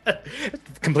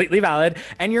 Completely valid.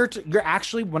 And you're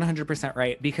actually 100%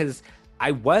 right, because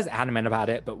I was adamant about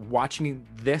it, but watching it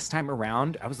this time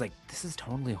around, I was like, this is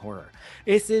totally horror.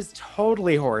 This is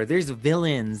totally horror. There's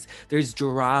villains, there's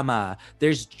drama,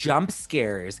 there's jump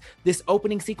scares. This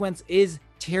opening sequence is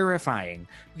terrifying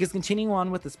because continuing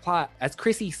on with this plot, as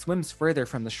Chrissy swims further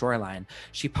from the shoreline,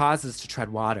 she pauses to tread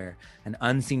water. An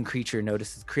unseen creature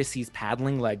notices Chrissy's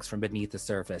paddling legs from beneath the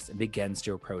surface and begins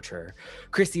to approach her.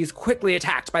 Chrissy is quickly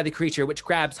attacked by the creature, which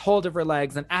grabs hold of her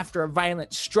legs and after a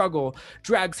violent struggle,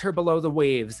 drags her below the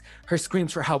waves. Her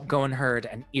screams for help go unheard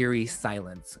and eerie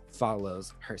silence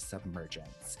follows her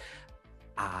submergence.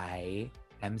 I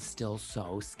am still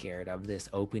so scared of this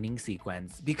opening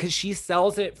sequence because she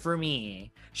sells it for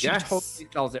me. She totally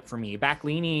sells it for me.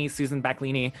 Susan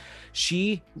Backlini,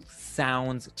 she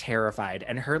sounds terrified,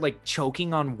 and her like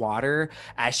choking on water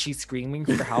as she's screaming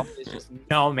for help is just,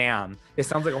 no ma'am. It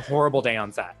sounds like a horrible day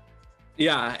on set.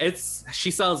 Yeah, she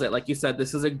sells it. Like you said,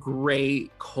 this is a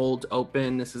great cold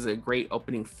open. This is a great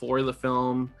opening for the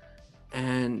film.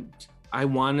 And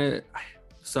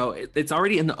it's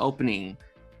already in the opening.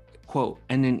 Quote,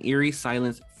 and an eerie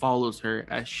silence follows her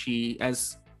and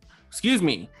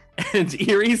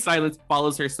eerie silence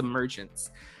follows her submergence.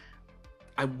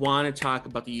 I want to talk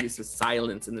about the use of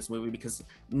silence in this movie because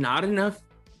not enough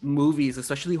movies,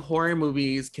 especially horror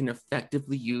movies, can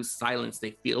effectively use silence.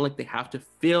 They feel like they have to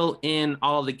fill in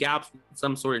all the gaps with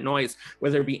some sort of noise,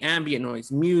 whether it be ambient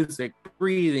noise, music,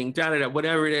 breathing,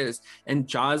 whatever it is. And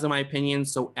Jaws, in my opinion,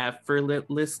 so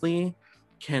effortlessly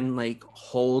can like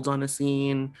hold on a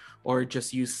scene or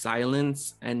just use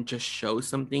silence and just show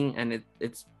something, and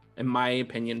it's in my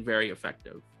opinion very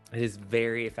effective. It is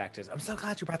very effective. I'm so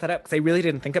glad you brought that up because I really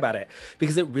didn't think about it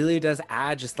because it really does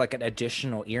add just like an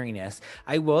additional eeriness.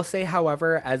 I will say,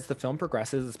 however, as the film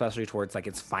progresses, especially towards like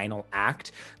its final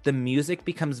act, the music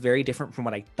becomes very different from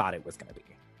what I thought it was going to be.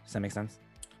 Does that make sense?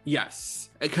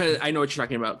 Yes, because I know what you're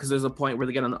talking about. Because there's a point where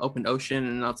they get on the open ocean,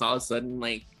 and it's all of a sudden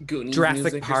like Goonies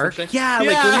Jurassic Park. Yeah,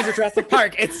 like Goonies or Jurassic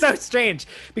Park. It's so strange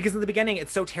because in the beginning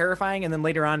it's so terrifying, and then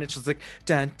later on it's just like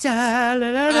dun da la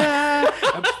la la.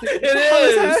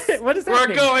 It is. What is that?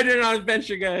 We're going on an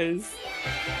adventure, guys.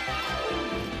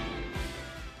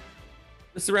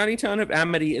 The surrounding town of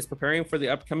Amity is preparing for the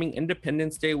upcoming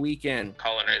Independence Day weekend.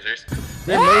 Colonizers.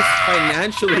 The most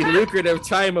financially lucrative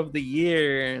time of the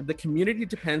year. The community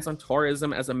depends on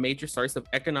tourism as a major source of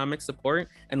economic support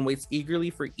and waits eagerly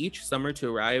for each summer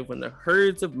to arrive when the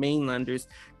herds of mainlanders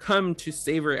come to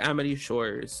savor Amity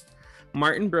shores.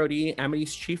 Martin Brody,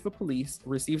 Amity's chief of police,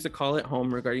 receives a call at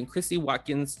home regarding Chrissy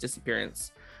Watkins'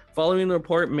 disappearance, following the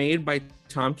report made by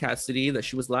Tom Cassidy that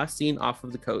she was last seen off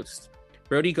of the coast.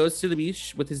 Brody goes to the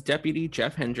beach with his deputy,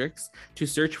 Jeff Hendricks, to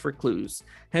search for clues.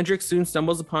 Hendricks soon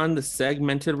stumbles upon the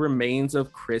segmented remains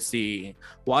of Chrissy,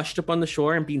 washed up on the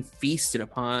shore and being feasted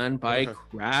upon by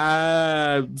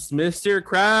crabs. Mr.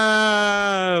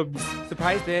 Krabs!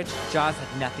 Surprise, bitch. Jaws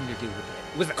had nothing to do with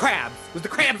it. It was the crabs. It was the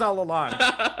crabs all along.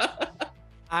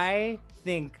 I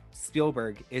think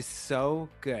Spielberg is so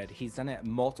good. He's done it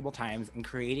multiple times in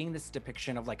creating this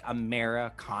depiction of like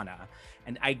Americana.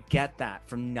 And I get that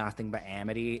from Nothing But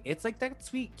Amity. It's like that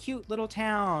sweet, cute little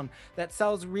town that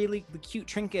sells really the cute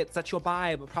trinkets that you'll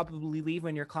buy, but probably leave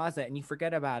in your closet and you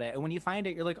forget about it. And when you find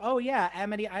it, you're like, oh yeah,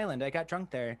 Amity Island. I got drunk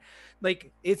there.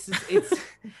 Like it's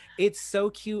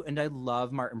so cute. And I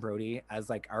love Martin Brody as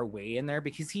like our way in there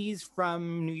because he's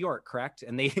from New York, correct?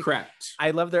 And correct.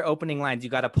 I love their opening lines. You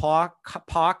got to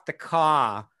park the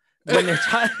car when they're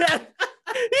talking.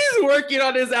 He's working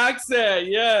on his accent.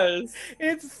 Yes.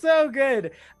 It's so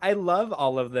good. I love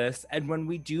all of this. And when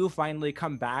we do finally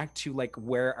come back to like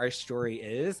where our story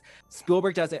is,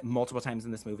 Spielberg does it multiple times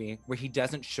in this movie where he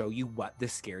doesn't show you what the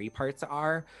scary parts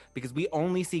are because we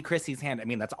only see Chrissy's hand. I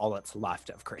mean, that's all that's left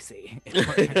of Chrissy,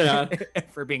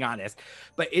 if we're being honest.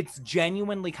 But it's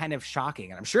genuinely kind of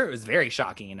shocking. And I'm sure it was very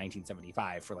shocking in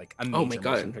 1975 for like a major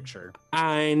motion picture.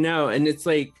 I know. And it's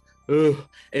like, ugh,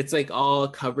 it's like all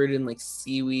covered in like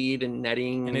seaweed and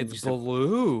netting, and it's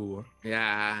blue.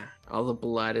 Yeah, all the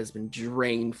blood has been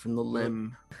drained from the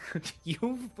limb.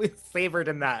 You've savored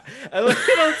in that a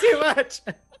little too much.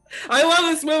 I love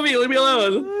this movie. Leave me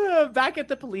alone. Back at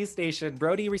the police station,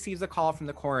 Brody receives a call from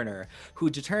the coroner, who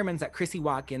determines that Chrissy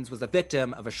Watkins was a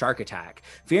victim of a shark attack.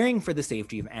 Fearing for the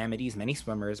safety of Amity's many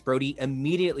swimmers, Brody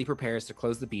immediately prepares to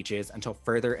close the beaches until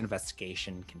further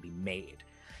investigation can be made.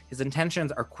 His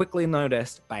intentions are quickly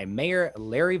noticed by Mayor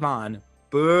Larry Vaughn,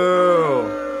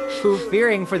 boo,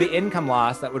 fearing for the income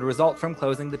loss that would result from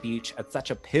closing the beach at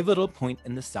such a pivotal point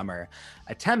in the summer,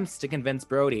 attempts to convince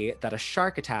Brody that a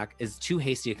shark attack is too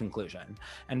hasty a conclusion,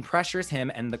 and pressures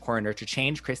him and the coroner to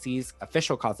change Chrissy's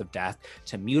official cause of death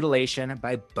to mutilation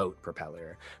by boat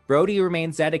propeller. Brody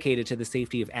remains dedicated to the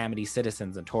safety of Amity's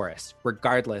citizens and tourists,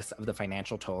 regardless of the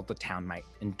financial toll the town might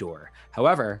endure.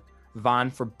 However,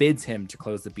 Vaughn forbids him to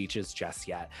close the beaches just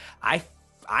yet.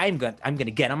 I'm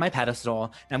gonna get on my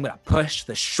pedestal and I'm gonna push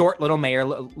the short little Mayor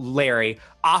Larry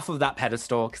off of that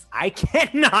pedestal because I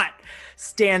cannot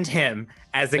stand him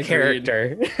as a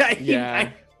character.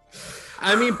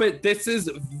 I mean, but this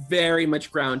is very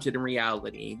much grounded in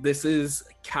reality. This is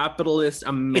capitalist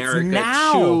America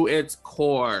to its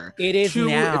core. It is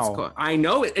now. Its core. I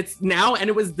know it's now, and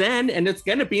it was then, and it's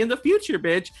gonna be in the future,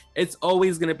 bitch. It's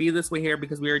always gonna be this way here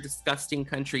because we are a disgusting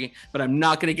country. But I'm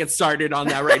not gonna get started on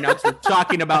that right now because we're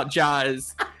talking about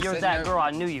Jaws. You're that girl I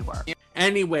knew you were.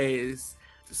 Anyways,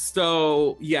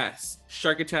 so yes,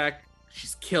 shark attack.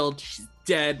 She's killed. She's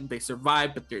dead. They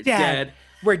survived, but they're dead.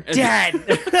 We're dead.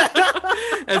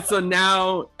 And so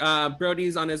now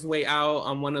Brody's on his way out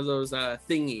on one of those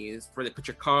thingies where they put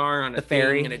your car on a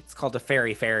ferry. And it's called a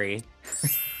ferry.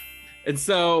 And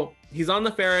so he's on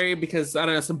the ferry because, I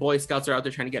don't know, some Boy Scouts are out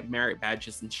there trying to get merit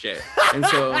badges and shit. And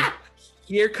so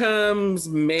here comes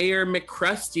Mayor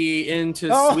McCrusty in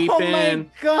to sweep in.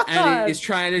 And he's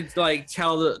trying to like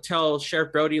tell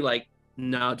Sheriff Brody, like,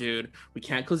 no, dude, we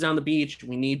can't close down the beach.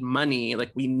 We need money.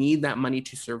 Like, we need that money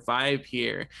to survive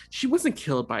here. She wasn't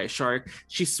killed by a shark.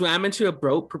 She swam into a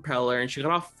boat propeller and she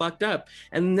got all fucked up.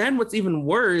 And then what's even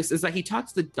worse is that he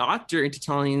talks the doctor into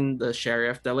telling the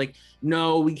sheriff that, like,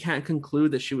 no, we can't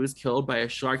conclude that she was killed by a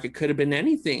shark. It could have been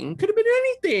anything. Could have been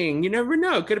anything. You never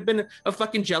know. Could have been a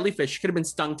fucking jellyfish. She could have been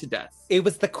stung to death. It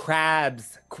was the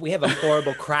crabs. We have a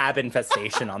horrible crab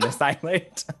infestation on this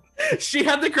island. She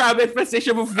had the crab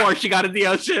infestation before she got in the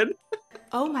ocean.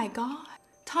 Oh my God.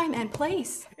 Time and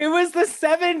place. It was the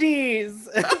 70s.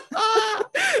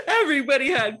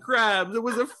 Everybody had crabs. It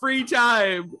was a free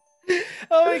time.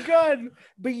 Oh my God.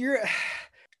 But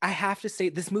I have to say,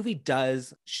 this movie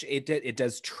does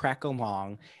trek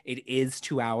along. It is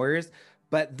 2 hours.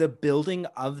 But the building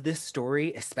of this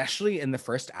story, especially in the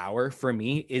first hour, for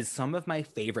me, is some of my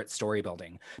favorite story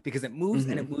building because it moves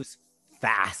and it moves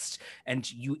fast,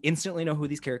 and you instantly know who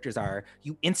these characters are.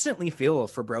 You instantly feel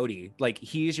for Brody. Like,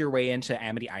 he's your way into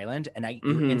Amity Island, and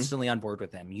you're instantly on board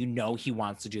with him. You know he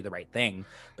wants to do the right thing.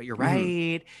 But you're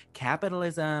right,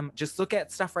 capitalism. Just look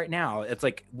at stuff right now. It's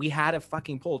like we had to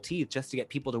fucking pull teeth just to get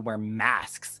people to wear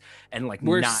masks, and like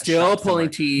we're still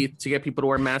pulling teeth to get people to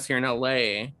wear masks here in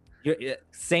LA.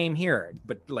 Same here,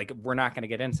 but like we're not going to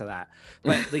get into that.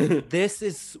 But like, this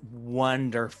is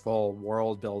wonderful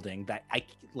world building that I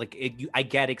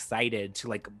get excited to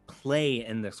like play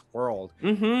in this world.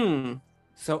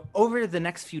 So over the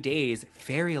next few days,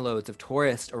 ferry loads of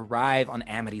tourists arrive on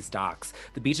Amity's docks.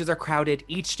 The beaches are crowded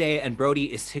each day, and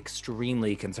Brody is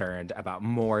extremely concerned about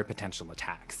more potential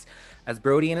attacks. As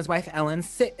Brody and his wife Ellen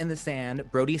sit in the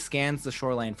sand, Brody scans the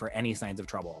shoreline for any signs of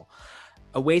trouble.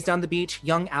 A ways down the beach,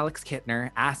 young Alex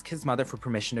Kittner asks his mother for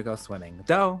permission to go swimming,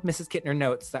 though Mrs. Kittner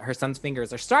notes that her son's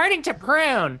fingers are starting to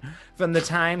prune from the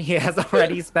time he has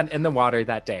already spent in the water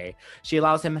that day. She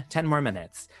allows him 10 more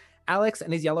minutes. Alex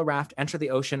and his yellow raft enter the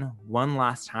ocean one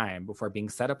last time before being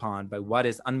set upon by what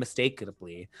is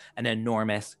unmistakably an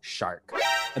enormous shark.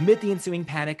 Amid the ensuing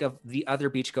panic of the other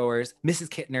beachgoers, Mrs.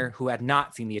 Kittner, who had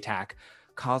not seen the attack,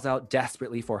 calls out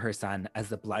desperately for her son as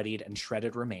the bloodied and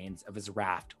shredded remains of his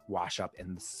raft wash up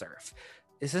in the surf.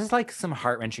 This is like some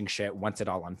heart-wrenching shit once it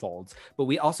all unfolds, but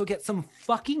we also get some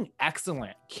fucking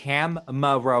excellent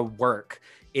camera work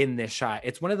in this shot.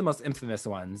 It's one of the most infamous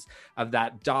ones of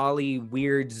that dolly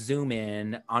weird zoom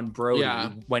in on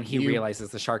Brody when he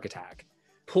realizes the shark attack.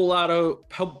 Pull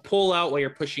out while you're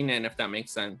pushing in, if that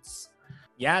makes sense.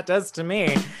 Yeah, it does to me.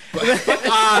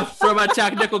 From a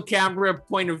technical camera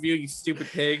point of view, you stupid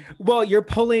pig. Well, you're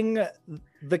pulling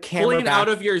the camera back out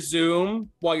of your zoom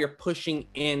while you're pushing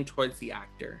in towards the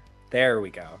actor. There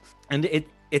we go. And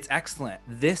it's excellent.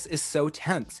 This is so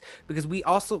tense because we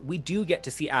do get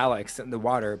to see Alex in the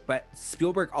water, but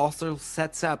Spielberg also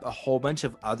sets up a whole bunch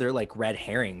of other like red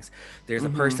herrings. There's a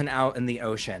person out in the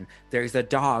ocean. There's a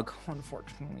dog who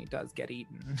unfortunately does get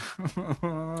eaten.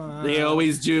 They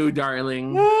always do,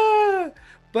 darling.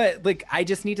 But like, I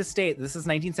just need to state, this is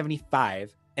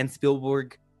 1975 and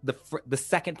Spielberg, the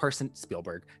second person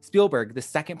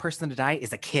to die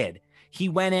is a kid. He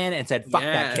went in and said, fuck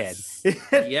that kid.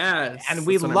 Yes. And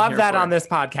we love that on this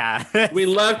podcast. We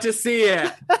love to see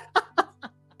it.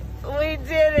 We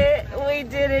did it. We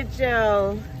did it,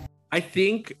 Joe. I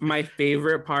think my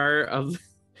favorite part of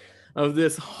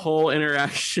this whole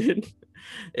interaction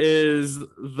is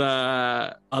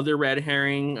the other red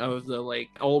herring of the like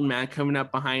old man coming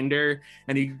up behind her,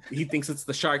 and he thinks it's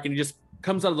the shark, and he just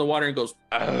comes out of the water and goes,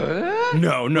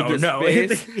 no.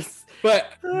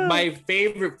 But my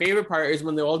favorite part is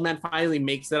when the old man finally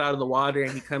makes it out of the water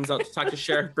and he comes out to talk to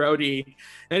Sheriff Brody,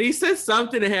 and he says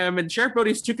something to him, and Sheriff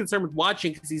Brody's too concerned with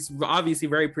watching because he's obviously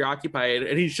very preoccupied,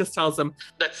 and he just tells him,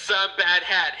 "That's some bad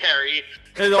hat, Harry."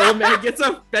 And the old man gets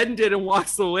offended and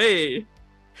walks away.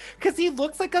 Because he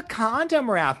looks like a condom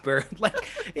wrapper. Like,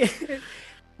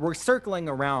 we're circling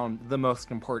around the most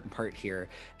important part here.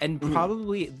 And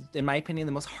probably, in my opinion,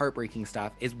 the most heartbreaking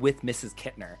stuff is with Mrs.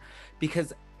 Kittner.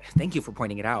 Because, thank you for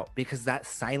pointing it out, because that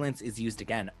silence is used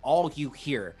again. All you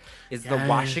hear is the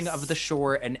washing of the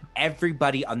shore and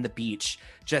everybody on the beach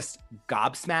just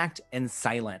gobsmacked and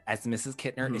silent as Mrs.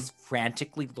 Kittner is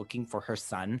frantically looking for her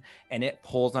son. And it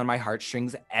pulls on my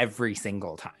heartstrings every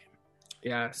single time.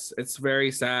 Yes, it's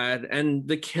very sad. And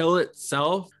the kill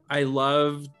itself, I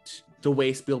loved the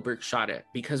way Spielberg shot it,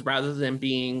 because rather than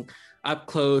being up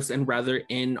close and rather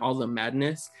in all the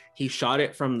madness, he shot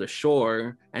it from the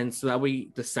shore, and so that way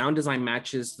the sound design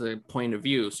matches the point of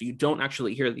view, so you don't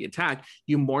actually hear the attack,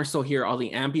 you more so hear all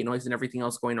the ambient noise and everything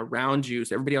else going around you,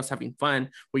 so everybody else having fun,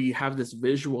 where you have this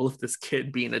visual of this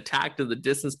kid being attacked in the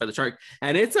distance by the shark,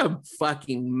 and it's a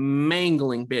fucking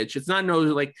mangling bitch. It's not no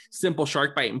like simple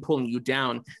shark bite and pulling you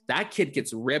down. That kid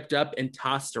gets ripped up and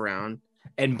tossed around,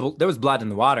 and there was blood in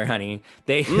the water, honey.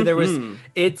 There was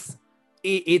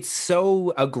it's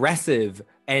so aggressive.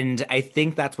 And I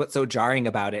think that's what's so jarring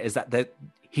about it, is that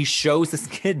he shows this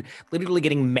kid literally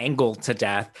getting mangled to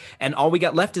death. And all we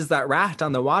got left is that raft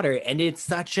on the water. And it's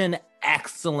such an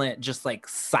excellent, just like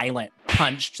silent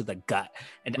punch to the gut.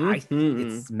 And I think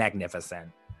it's magnificent.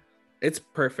 It's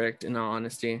perfect, in all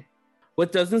honesty.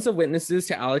 With dozens of witnesses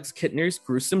to Alex Kittner's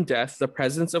gruesome death, the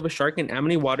presence of a shark in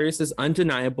Amity waters is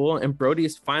undeniable, and Brody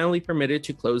is finally permitted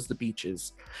to close the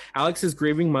beaches. Alex's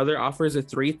grieving mother offers a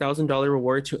 $3,000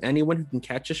 reward to anyone who can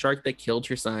catch a shark that killed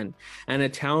her son, and a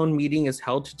town meeting is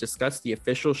held to discuss the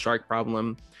official shark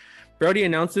problem. Brody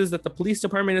announces that the police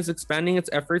department is expanding its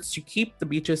efforts to keep the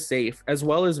beaches safe, as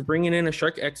well as bringing in a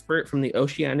shark expert from the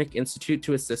Oceanic Institute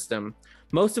to assist them.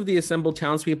 Most of the assembled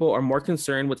townspeople are more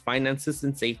concerned with finances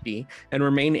than safety and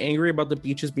remain angry about the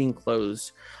beaches being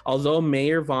closed, although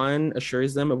Mayor Vaughn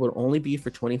assures them it would only be for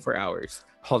 24 hours.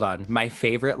 Hold on. My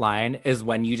favorite line is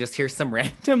when you just hear some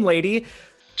random lady,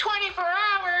 24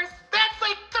 hours? That's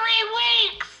like 3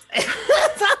 weeks!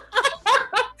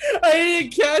 I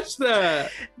didn't catch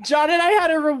that. John and I had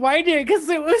to rewind it because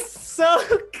it was so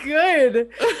good.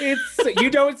 You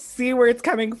don't see where it's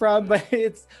coming from, but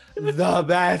it's the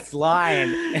best line.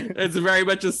 It's very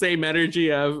much the same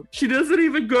energy of, she doesn't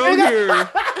even go here.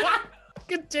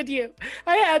 Continue.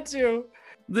 I had to.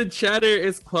 The chatter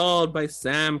is quelled by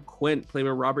Sam Quint, played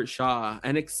by Robert Shaw,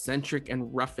 an eccentric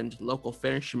and roughened local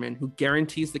fisherman who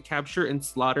guarantees the capture and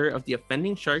slaughter of the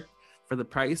offending shark for the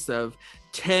price of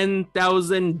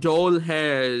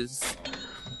 $10,000.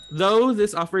 Though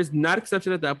this offer is not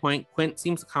accepted at that point, Quint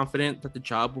seems confident that the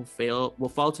job will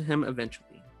fall to him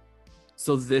eventually.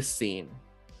 So the scene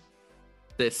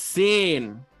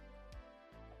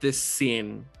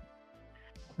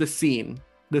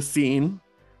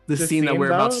that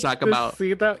we're about to talk about.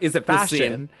 Is it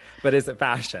fashion? But is it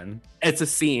fashion? It's a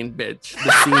scene, bitch.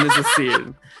 The scene is a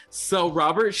scene. So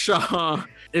Robert Shaw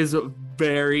is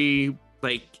very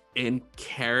like in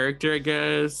character, I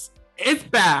guess. It's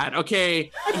bad,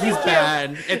 okay? He's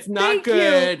bad. It's not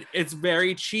good. It's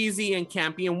very cheesy and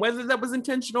campy, and whether that was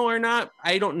intentional or not,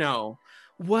 I don't know.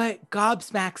 What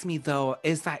gobsmacks me, though,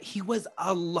 is that he was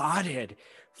allotted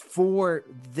for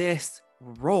this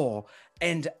role.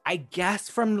 And I guess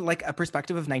from like a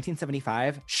perspective of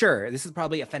 1975, sure, this is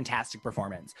probably a fantastic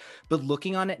performance. But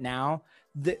looking on it now,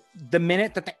 the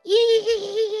minute that the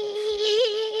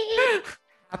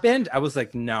happened, I was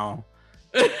like, no.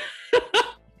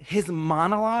 His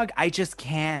monologue, I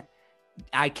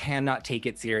cannot take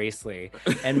it seriously.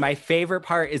 And my favorite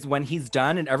part is when he's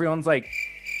done and everyone's like,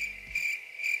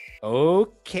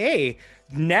 okay,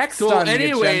 next on the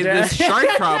agenda. This shark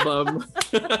problem.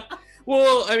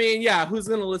 Well, I mean, yeah, who's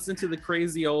gonna listen to the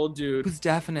crazy old dude who's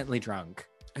definitely drunk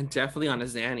and definitely on a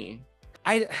Xanny?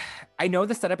 I know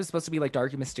the setup is supposed to be like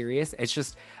dark and mysterious. It's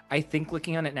just, I think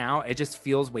looking on it now, it just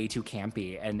feels way too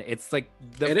campy, and it's like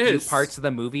the few parts of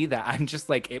the movie that I'm just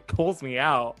like, it pulls me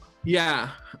out. Yeah,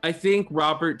 I think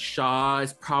Robert Shaw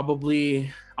is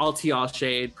probably all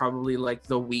shade, probably like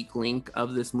the weak link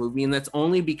of this movie, and that's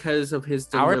only because of his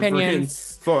deliverance. Our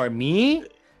opinions for me.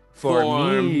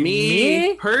 For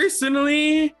me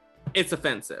personally, it's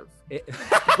offensive.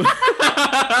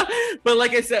 But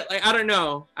like I said, like I don't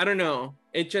know.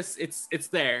 It's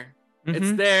there.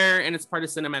 It's there, and it's part of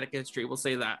cinematic history. We'll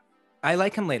say that. I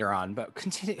like him later on, but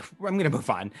continue. I'm going to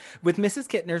move on. With Mrs.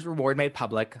 Kittner's reward made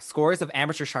public, scores of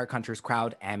amateur shark hunters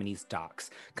crowd Amity docks,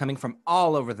 coming from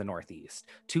all over the Northeast.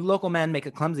 2 local men make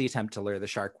a clumsy attempt to lure the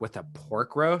shark with a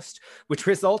pork roast, which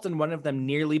results in one of them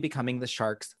nearly becoming the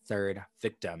shark's 3rd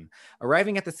victim.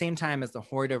 Arriving at the same time as the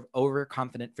horde of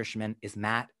overconfident fishermen is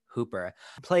Matt Hooper,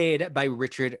 played by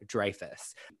Richard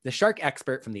Dreyfuss, the shark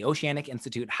expert from the Oceanic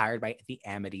Institute hired by the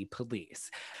Amity Police.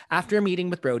 After a meeting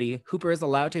with Brody, Hooper is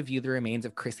allowed to view the remains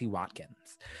of Chrissy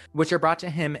Watkins, which are brought to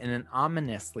him in an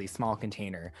ominously small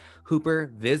container. Hooper,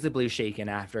 visibly shaken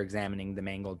after examining the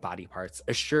mangled body parts,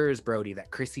 assures Brody that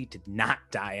Chrissy did not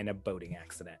die in a boating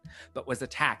accident, but was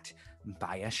attacked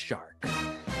by a shark.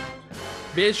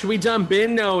 Bitch, we done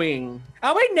been knowing.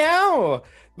 Oh, I know!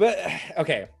 But,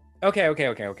 okay. Okay.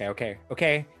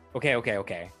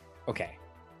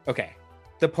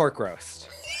 The pork roast.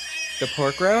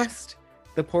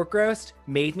 The pork roast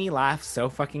made me laugh so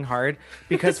fucking hard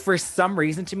because for some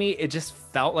reason to me, it just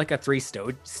felt like a Three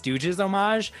Stooges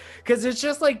homage, because it's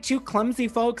just like 2 clumsy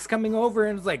folks coming over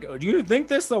and it's like, oh, do you think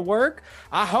this will work?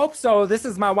 I hope so. This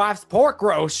is my wife's pork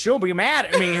roast. She'll be mad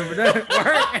at me.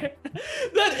 That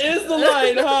is the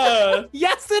line, huh?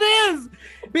 Yes, it is.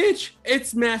 Bitch,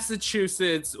 it's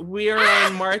Massachusetts. We are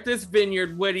on Martha's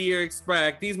Vineyard. What do you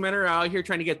expect? These men are out here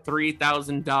trying to get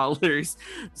 $3,000.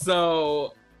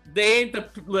 So they ain't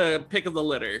the pick of the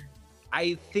litter.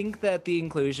 I think that the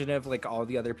inclusion of like all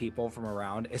the other people from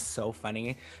around is so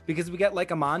funny because we get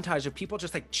like a montage of people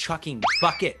just like chucking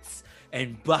buckets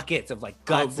and buckets of like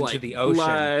guts into the ocean,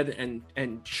 blood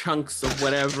and chunks of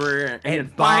whatever,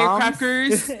 and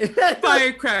firecrackers.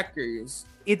 Firecrackers.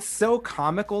 It's so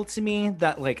comical to me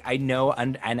that like I know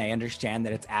and I understand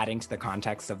that it's adding to the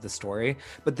context of the story,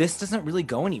 but this doesn't really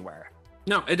go anywhere.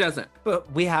 No, it doesn't.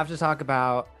 But we have to talk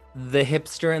about the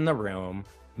hipster in the room,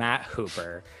 Matt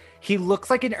Hooper. He looks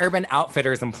like an Urban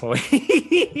Outfitters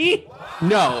employee.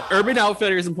 No, Urban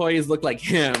Outfitters employees look like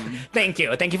him. Thank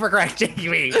you for correcting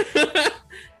me.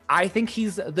 I think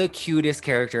he's the cutest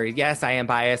character. Yes, I am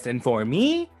biased. And for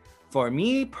me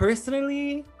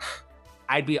personally,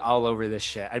 I'd be all over this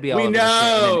shit. I'd be all over this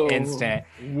shit in an instant.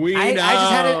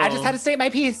 I just had to state my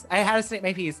piece.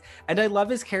 And I love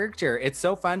his character. It's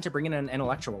so fun to bring in an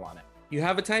intellectual on it. You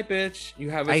have a type, bitch. You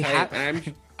have a type.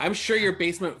 And I'm sure your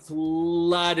basement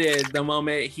flooded the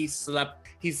moment he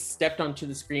stepped onto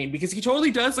the screen, because he totally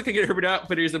does look like an Urban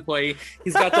Outfitters employee.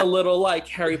 He's got the little like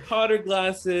Harry Potter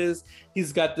glasses.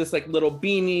 He's got this like little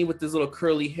beanie with this little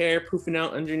curly hair poofing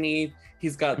out underneath.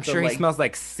 He's got I'm sure he smells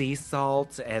like sea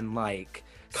salt and like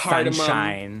cardamom.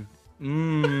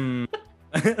 Sunshine.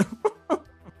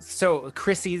 So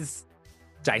Chrissy's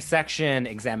dissection,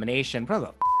 examination, whatever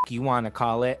the you want to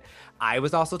call it. I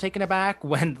was also taken aback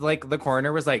when like the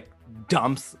coroner was like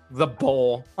dumps the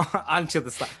bowl onto the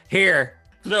slab. Here.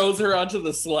 Throws her onto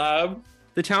the slab.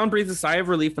 The town breathes a sigh of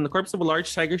relief when the corpse of a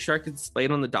large tiger shark is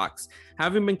displayed on the docks,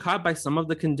 having been caught by some of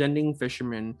the contending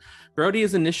fishermen. Brody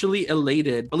is initially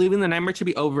elated, believing the nightmare to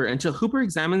be over, until Hooper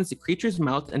examines the creature's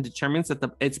mouth and determines that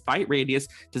its bite radius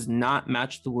does not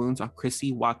match the wounds on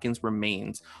Chrissy Watkins'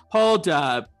 remains. Hold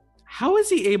up. How is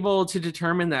he able to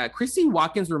determine that Chrissy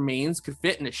Watkins' remains could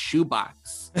fit in a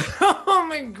shoebox? Oh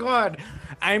my God.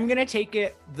 I'm going to take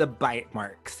it the bite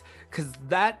marks, because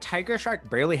that tiger shark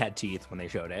barely had teeth when they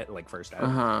showed it, like first out.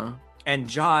 Uh-huh. And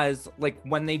Jaws, like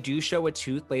when they do show a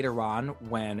tooth later on,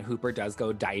 when Hooper does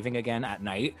go diving again at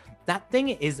night, that thing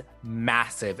is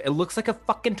massive. It looks like a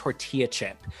fucking tortilla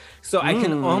chip. So I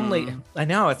can only, I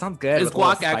know, it sounds good. Is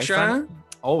guac extra?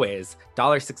 Always.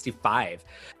 $1.65.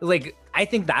 Like, I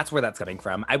think that's where that's coming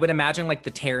from. I would imagine like the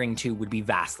tearing too would be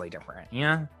vastly different.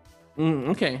 Yeah.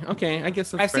 Okay. I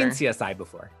guess I've seen CSI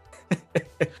before.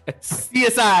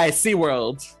 CSI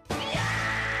SeaWorld.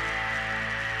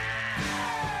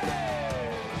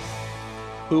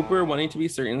 Hooper, wanting to be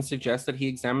certain, suggests that he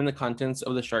examine the contents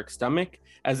of the shark's stomach,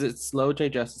 as its slow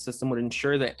digestive system would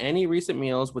ensure that any recent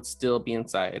meals would still be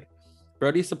inside.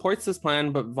 Brody supports this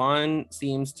plan, but Vaughn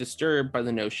seems disturbed by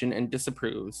the notion and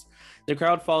disapproves. The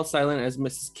crowd falls silent as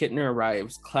Mrs. Kittner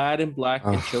arrives, clad in black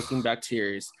and choking back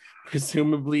tears,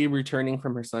 presumably returning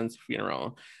from her son's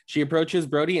funeral. She approaches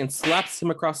Brody and slaps him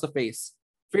across the face,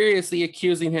 furiously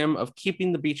accusing him of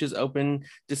keeping the beaches open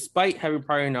despite having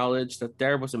prior knowledge that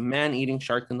there was a man-eating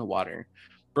shark in the water.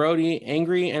 Brody,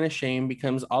 angry and ashamed,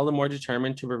 becomes all the more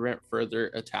determined to prevent further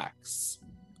attacks.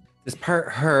 This part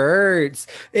hurts.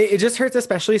 It just hurts,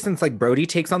 especially since like Brody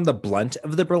takes on the blunt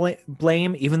of the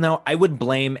blame, even though I would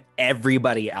blame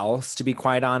everybody else, to be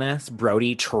quite honest.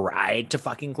 Brody tried to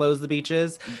fucking close the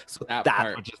beaches. So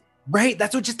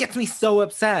that's what just gets me so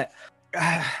upset.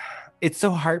 It's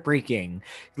so heartbreaking,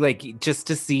 like just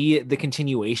to see the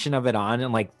continuation of it on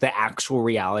and like the actual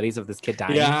realities of this kid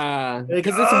dying. Yeah,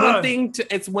 because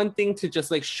it's one thing to just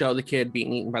like show the kid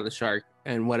being eaten by the shark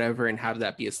and whatever and have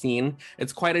that be a scene.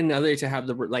 It's quite another to have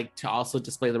to also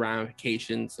display the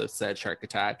ramifications of said shark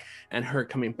attack and her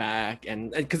coming back, and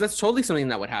because that's totally something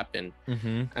that would happen.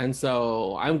 And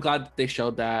so I'm glad that they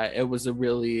showed that. It was a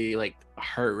really like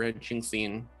heart-wrenching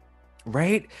scene,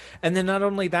 right? And then not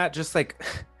only that, just like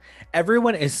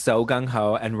everyone is so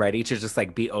gung-ho and ready to just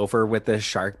like be over with this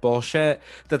shark bullshit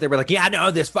that they were like, yeah, no,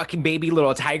 this fucking baby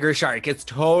little tiger shark, it's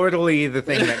totally the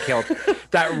thing that killed,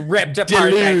 that ripped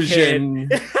apart delusion.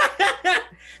 That kid.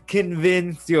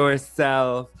 Convince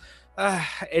yourself.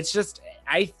 It's just,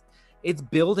 it's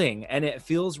building and it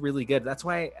feels really good. That's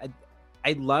why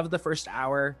I love the first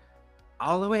hour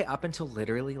all the way up until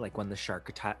literally like when the shark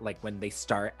attack, like when they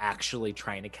start actually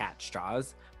trying to catch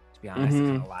Jaws. Be honest,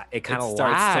 it kind of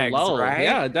lags, right?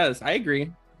 Yeah, it does. I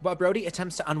agree. While Brody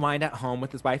attempts to unwind at home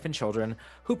with his wife and children,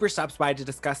 Hooper stops by to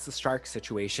discuss the shark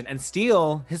situation and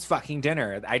steal his fucking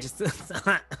dinner. I just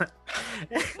Now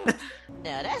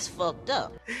that's fucked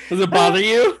up. Does it bother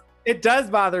you? It does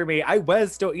bother me. I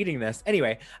was still eating this.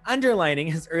 Anyway, underlining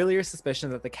his earlier suspicion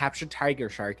that the captured tiger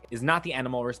shark is not the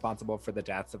animal responsible for the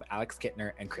deaths of Alex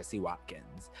Kittner and Chrissy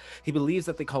Watkins. He believes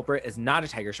that the culprit is not a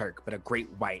tiger shark, but a great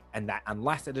white, and that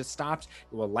unless it is stopped,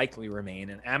 it will likely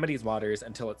remain in Amity's waters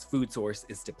until its food source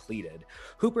is depleted.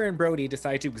 Hooper and Brody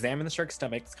decide to examine the shark's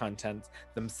stomach's contents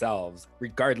themselves,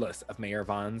 regardless of Mayor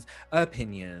Vaughn's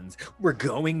opinions. We're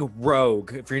going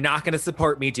rogue. If you're not going to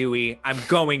support me, Dewey, I'm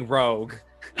going rogue.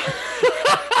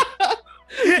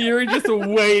 You were just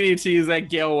waiting to use that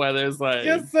Gale Weathers line.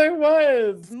 Yes, I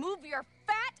was. Move your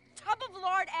fat tub of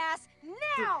lard ass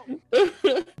now.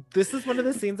 This is one of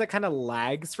the scenes that kind of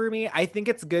lags for me. I think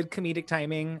it's good comedic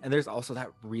timing, and there's also that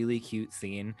really cute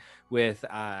scene with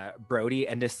Brody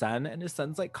and his son, and his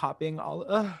son's like copying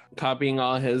all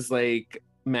his like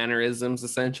mannerisms,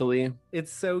 essentially.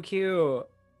 It's so cute.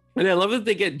 And I love that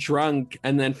they get drunk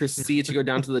and then proceed to go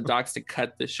down to the docks to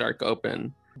cut the shark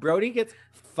open. Brody gets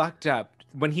fucked up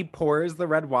when he pours the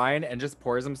red wine and just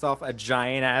pours himself a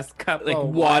giant ass cup, like of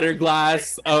water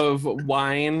glass of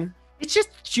wine. It's just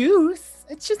juice.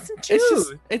 It's just some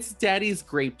juice. It's daddy's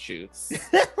grape juice.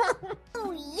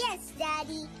 Oh yes,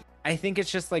 daddy. I think it's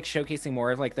just like showcasing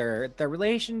more of like their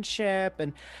relationship,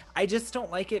 and I just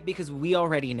don't like it because we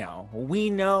already know. We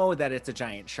know that it's a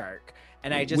giant shark.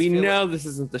 And we know this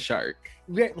isn't the shark.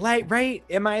 Right?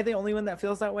 Am I the only one that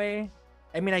feels that way?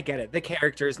 I mean, I get it. The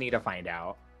characters need to find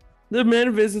out. The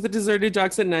men visit the deserted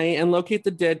docks at night and locate the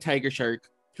dead tiger shark.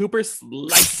 Hooper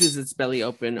slices its belly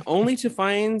open, only to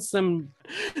find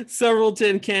several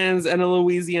tin cans and a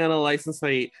Louisiana license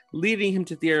plate, leading him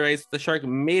to theorize that the shark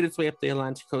made its way up the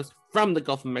Atlantic coast from the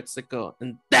Gulf of Mexico.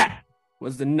 And that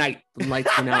was the night the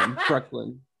lights went out in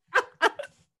Brooklyn.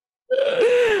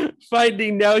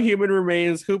 Finding no human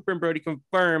remains, Hooper and Brody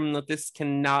confirm that this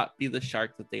cannot be the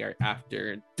shark that they are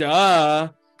after. Duh.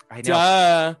 I know.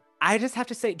 Duh. I just have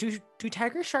to say, do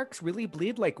tiger sharks really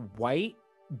bleed like white,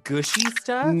 gushy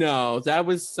stuff? No, that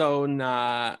was so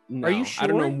not. No. Are you sure? I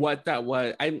don't know what that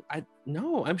was.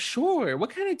 No, I'm sure. What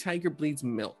kind of tiger bleeds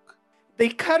milk? They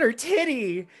cut her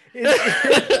titty.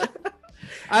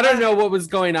 I don't know what was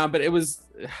going on, but it's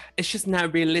just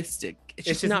not realistic. It's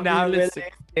just not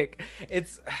realistic.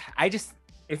 Is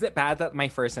it bad that my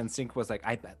first instinct was like,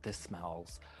 I bet this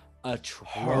smells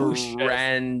atrocious.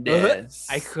 Horrendous.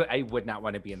 I would not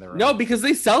want to be in the room. No, because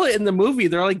they sell it in the movie.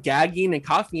 They're like gagging and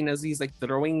coughing as he's like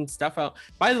throwing stuff out.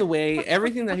 By the way,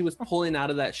 everything that he was pulling out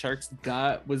of that shark's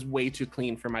gut was way too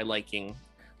clean for my liking.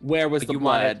 Where was the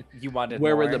blood?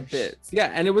 Where were the bits?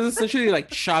 Yeah, and it was essentially like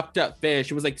chopped up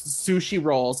fish. It was like sushi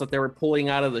rolls that they were pulling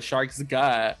out of the shark's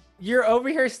gut. You're over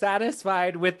here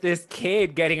satisfied with this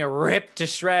kid getting ripped to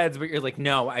shreds, but you're like,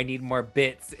 no, I need more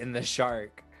bits in the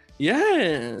shark.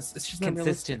 Yes, it's just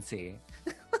consistency.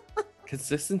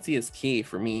 Consistency is key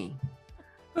for me.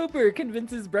 Hooper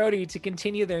convinces Brody to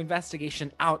continue their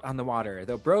investigation out on the water,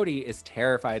 though Brody is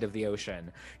terrified of the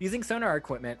ocean. Using sonar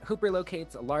equipment, Hooper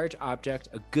locates a large object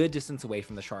a good distance away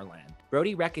from the shoreline.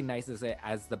 Brody recognizes it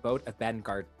as the boat of Ben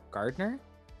Gardner?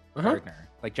 Gardner.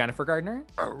 Like Jennifer Gardner?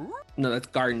 No, that's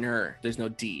Gardner. There's no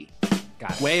D.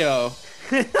 Got it.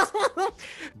 Wayo.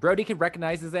 Brody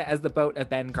recognizes it as the boat of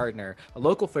Ben Gardner, a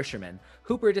local fisherman.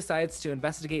 Hooper decides to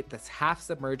investigate this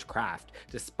half-submerged craft,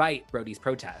 despite Brody's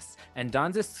protests, and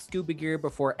dons his scuba gear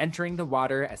before entering the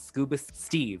water as Scuba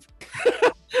Steve.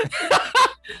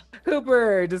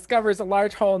 Hooper discovers a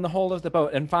large hole in the hull of the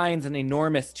boat and finds an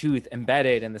enormous tooth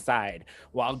embedded in the side.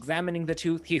 While examining the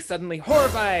tooth, he's suddenly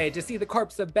horrified to see the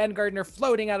corpse of Ben Gardner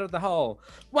floating out of the hull.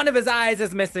 One of his eyes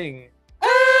is missing.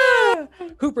 Ah!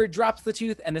 Hooper drops the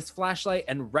tooth and his flashlight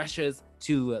and rushes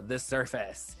to the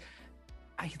surface.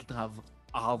 I love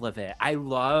all of it. I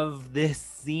love this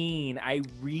scene. I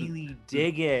really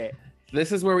dig it.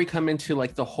 This is where we come into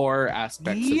like the horror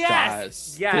aspects of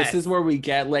Jaws. Yes. This is where we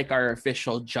get like our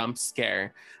official jump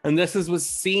scare. And this was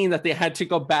scene that they had to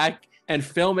go back and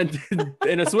film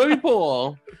in a swimming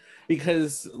pool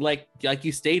because like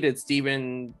you stated,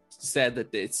 Steven said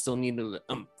that it still needed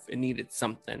it needed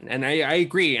something. And I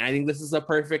agree. I think this is a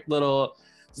perfect little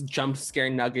jump scare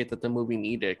nugget that the movie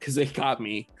needed because it got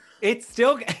me. It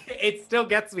still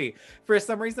gets me. For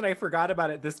some reason, I forgot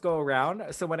about it this go around.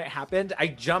 So when it happened, I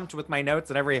jumped with my notes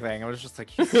and everything. I was just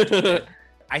like,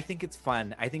 I think it's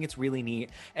fun. I think it's really neat.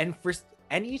 And for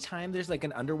any time there's like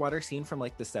an underwater scene from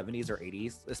like the 70s or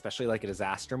 80s, especially like a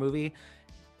disaster movie,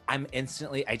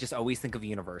 I just always think of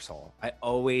Universal. I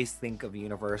always think of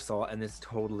Universal, and this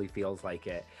totally feels like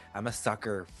it. I'm a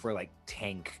sucker for like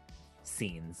tank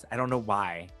scenes. I don't know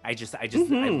why. I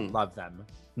love them.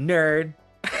 Nerd.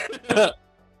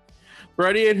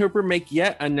 Brody and Hooper make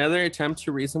yet another attempt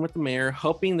to reason with the mayor,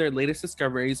 hoping their latest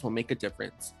discoveries will make a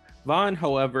difference. Vaughn,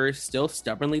 however, still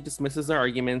stubbornly dismisses their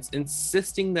arguments,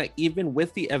 insisting that even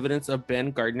with the evidence of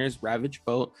Ben Gardner's ravaged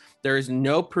boat, there is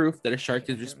no proof that a shark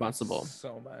is responsible.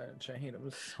 So much. I hate him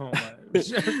so much.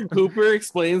 Hooper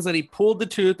explains that he pulled the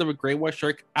tooth of a great white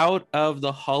shark out of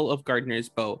the hull of Gardner's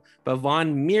boat, but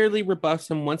Vaughn merely rebuffs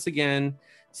him once again,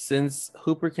 since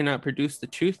Hooper cannot produce the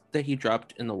tooth that he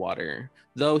dropped in the water.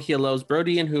 Though he allows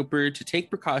Brody and Hooper to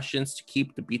take precautions to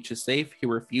keep the beaches safe, he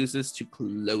refuses to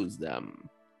close them.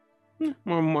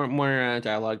 More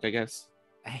dialogue, I guess.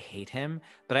 I hate him,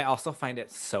 but I also find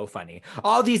it so funny.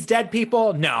 All these dead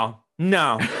people? No,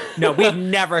 we've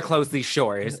never closed these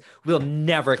shores. We'll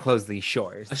never close these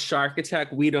shores. A shark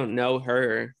attack? We don't know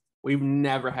her. We've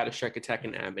never had a shark attack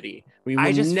in Amity. We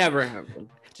will never have them.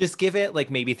 Just give it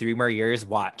like maybe 3 more years.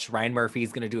 Watch. Ryan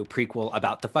Murphy's going to do a prequel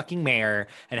about the fucking mayor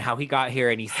and how he got here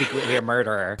and he's secretly a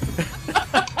murderer.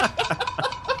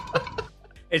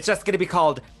 It's just going to be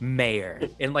called Mayor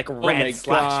in like red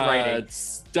writing.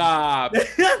 Stop.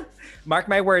 Mark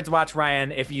my words, watch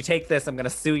Ryan. If you take this, I'm going to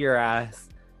sue your ass.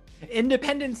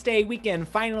 Independence Day weekend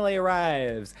finally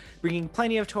arrives, bringing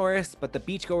plenty of tourists, but the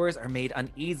beachgoers are made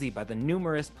uneasy by the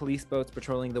numerous police boats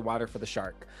patrolling the water for the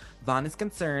shark. Vaughn is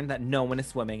concerned that no one is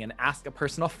swimming and asks a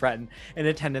personal friend in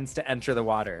attendance to enter the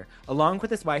water, along with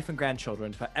his wife and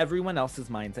grandchildren, to put everyone else's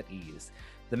minds at ease.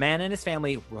 The man and his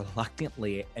family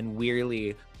reluctantly and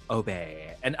wearily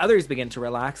obey, and others begin to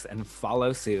relax and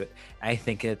follow suit. I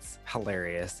think it's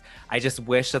hilarious. I just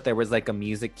wish that there was like a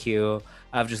music cue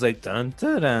of just like dun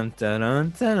dun dun dun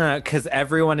dun dun, because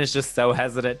everyone is just so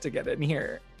hesitant to get in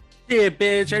here. Yeah,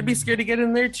 bitch, I'd be scared to get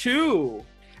in there too.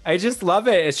 I just love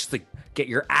it. It's just like, get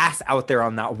your ass out there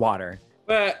on that water.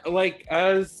 But like,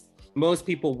 as most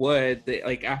people would,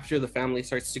 like after the family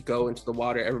starts to go into the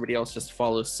water, everybody else just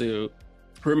follows suit.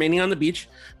 Remaining on the beach,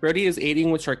 Brody is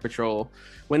aiding with shark patrol.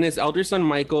 When his elder son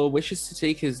Michael wishes to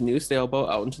take his new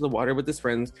sailboat out into the water with his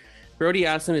friends, Brody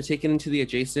asks him to take it into the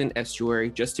adjacent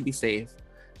estuary just to be safe.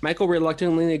 Michael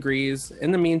reluctantly agrees.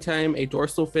 In the meantime, a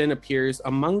dorsal fin appears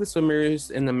among the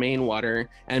swimmers in the main water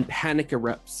and panic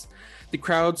erupts. The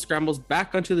crowd scrambles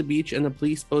back onto the beach and the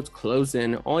police boats close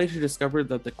in, only to discover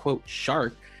that the quote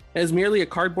shark is merely a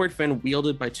cardboard fin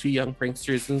wielded by 2 young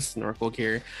pranksters in snorkel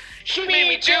gear. She made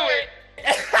me do it!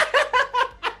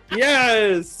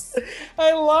 Yes,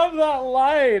 I love that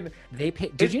line.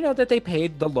 Did you know that they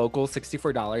paid the local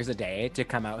 $64 a day to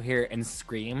come out here and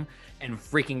scream and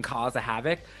freaking cause a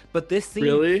havoc? But this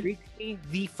scene freaks me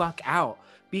the fuck out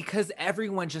because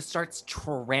everyone just starts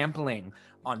trampling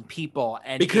on people,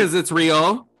 and because it's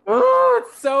real. Oh,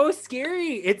 it's so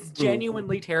scary. It's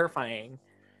genuinely terrifying.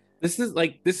 This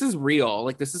is real.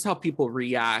 Like, this is how people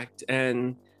react,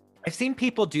 and I've seen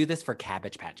people do this for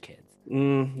Cabbage Patch Kids.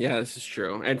 Yeah, this is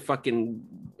true. And fucking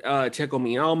Tickle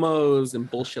Me Elmos and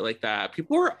bullshit like that.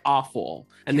 People are awful,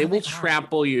 and they will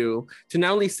trample you to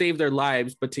not only save their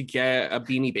lives, but to get a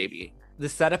Beanie Baby. The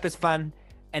setup is fun,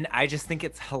 and I just think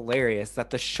it's hilarious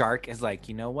that the shark is like,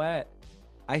 you know what?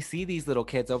 I see these little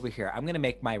kids over here. I'm going to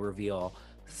make my reveal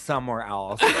somewhere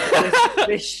else.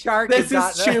 This shark. This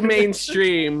is too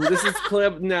mainstream. This is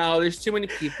clip. No, there's too many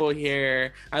people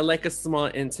here. I like a small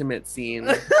intimate scene.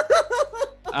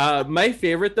 My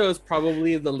favorite though is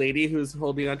probably the lady who's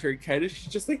holding onto her kite.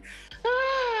 She's just like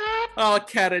all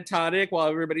catatonic while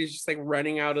everybody's just like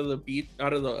running out of the beach,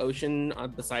 out of the ocean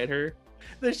beside her.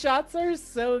 The shots are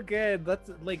so good. That's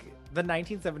like the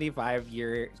 1975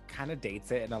 year kind of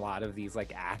dates it in a lot of these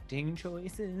like acting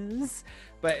choices,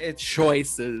 but it's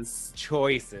choices.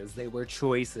 They were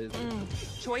choices.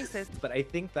 Choices. But I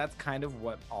think that's kind of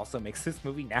what also makes this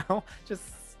movie now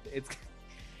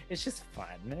it's just fun.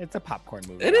 It's a popcorn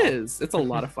movie. It is. It's a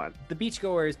lot of fun. The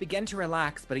beachgoers begin to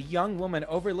relax, but a young woman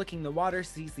overlooking the water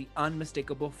sees the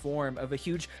unmistakable form of a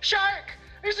huge Shark!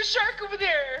 There's a shark over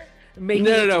there!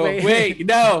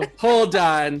 No, hold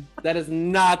on. That is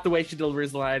not the way she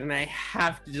delivers the line, and I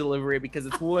have to deliver it because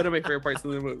it's one of my favorite parts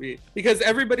of the movie. Because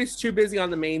everybody's too busy on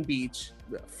the main beach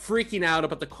freaking out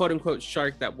about the quote-unquote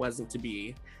shark that wasn't to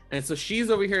be. And so she's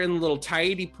over here in the little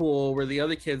tidy pool where the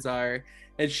other kids are,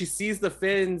 and she sees the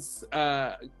fins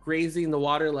grazing the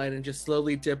water line and just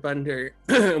slowly dip under.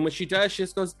 And when she does, she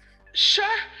just goes,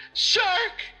 Shark!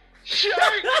 This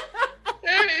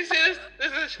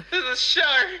is a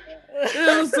shark. And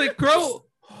I was like, girl,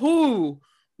 who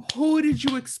did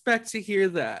you expect to hear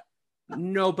that?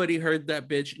 Nobody heard that,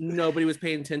 bitch. Nobody was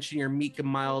paying attention to your meek and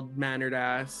mild-mannered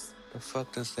ass. The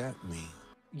fuck does that mean?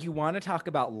 You want to talk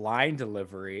about line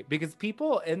delivery, because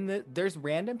there's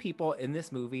random people in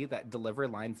this movie that deliver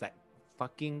lines that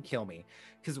fucking kill me.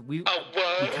 Because we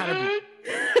kind of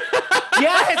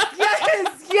yes.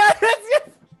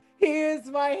 He is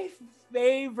my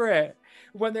favorite.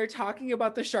 When they're talking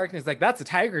about the shark, and it's like, that's a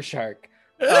tiger shark.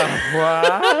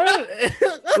 What?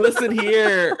 Listen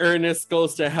here, Ernest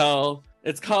Goes to Hell.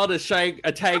 It's called a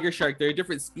tiger shark. There are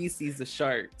different species of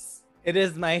sharks. It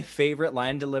is my favorite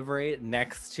line delivery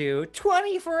next to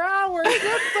 24 hours.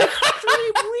 That's like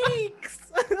 3 weeks.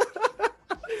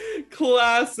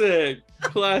 Classic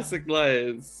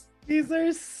lines. These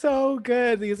are so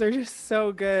good. These are just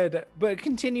so good. But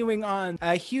continuing on,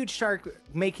 a huge shark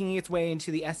making its way into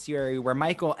the estuary where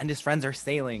Michael and his friends are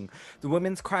sailing. The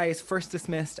woman's cry is first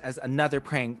dismissed as another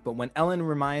prank, but when Ellen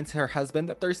reminds her husband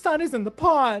that their son is in the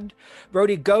pond,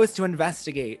 Brody goes to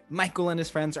investigate. Michael and his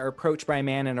friends are approached by a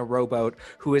man in a rowboat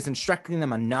who is instructing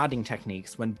them on nodding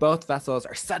techniques when both vessels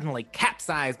are suddenly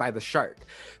capsized by the shark.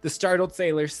 The startled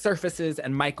sailor surfaces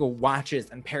and Michael watches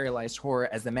in paralyzed horror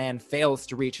as the man fails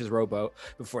to reach his rowboat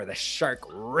before the shark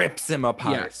rips him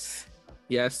apart. Yes.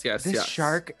 This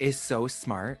shark is so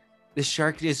smart. This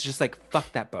shark is just like,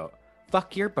 fuck that boat.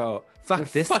 Fuck your boat.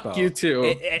 Fuck this boat. Fuck you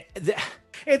too.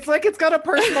 It's like it's got a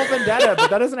personal vendetta, but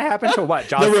that doesn't happen till what?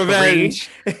 Jaws the revenge.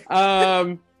 3?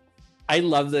 I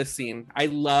love this scene. I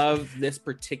love this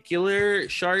particular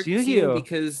shark scene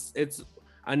because it's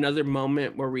another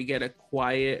moment where we get a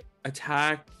quiet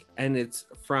attack, and it's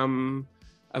from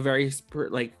a very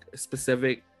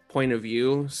specific point of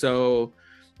view. So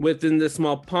within the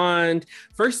small pond,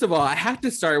 first of all, I have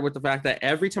to start with the fact that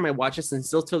every time I watch this, and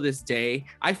still till this day,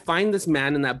 I find this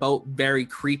man in that boat very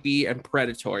creepy and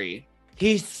predatory.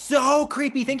 He's so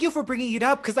creepy. Thank you for bringing it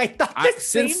up, because I thought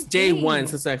since day one,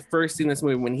 since I first seen this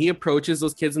movie, when he approaches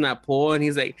those kids in that pool and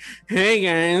he's like, hey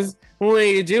guys, what are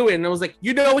you doing? And I was like,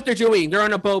 you know what they're doing. They're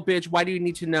on a boat, bitch. Why do you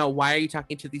need to know? Why are you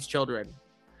talking to these children?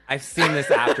 I've seen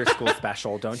this after school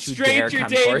special. Don't you dare come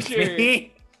towards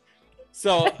me.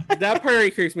 So that part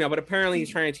already creeps me out, but apparently he's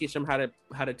trying to teach them how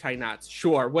to tie knots.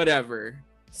 Sure, whatever.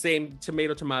 Same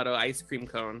tomato ice cream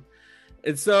cone.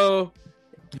 And so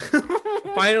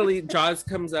finally Jaws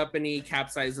comes up and he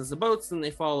capsizes the boats and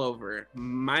they fall over.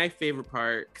 My favorite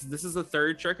part, because this is the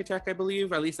third shark attack, I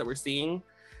believe, at least that we're seeing.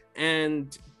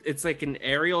 And it's like an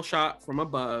aerial shot from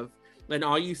above. And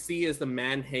all you see is the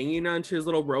man hanging onto his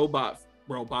little rowboat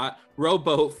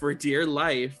for dear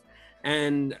life.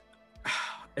 And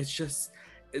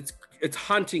it's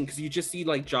haunting because you just see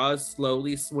like Jaws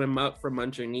slowly swim up from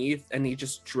underneath and he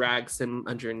just drags him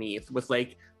underneath with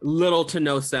like little to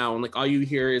no sound. Like all you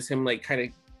hear is him like kind of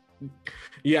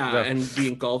and be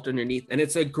engulfed underneath. And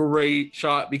it's a great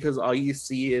shot because all you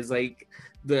see is like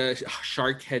the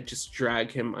shark head just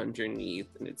drag him underneath,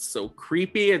 and it's so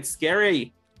creepy. It's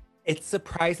scary. It's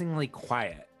surprisingly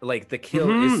quiet. Like the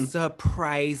kill is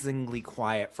surprisingly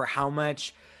quiet for how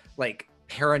much like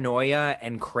paranoia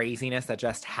and craziness that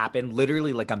just happened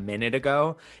literally like a minute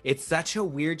ago. It's such a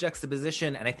weird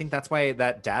juxtaposition, and I think that's why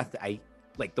that death, I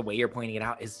like the way you're pointing it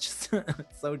out, is just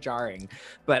so jarring.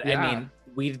 But I mean,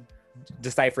 we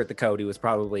deciphered the code. He was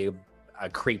probably a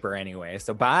creeper anyway,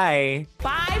 so bye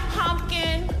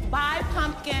pumpkin. Bye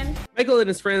pumpkin. Michael and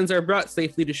his friends are brought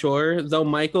safely to shore, though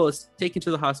Michael is taken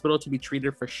to the hospital to be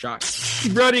treated for shock.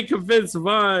 Brody confronts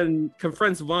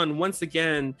Vaughn once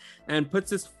again and puts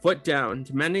his foot down,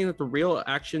 demanding that the real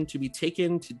action to be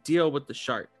taken to deal with the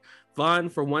shark. Vaughn,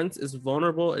 for once, is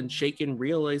vulnerable and shaken,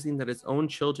 realizing that his own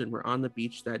children were on the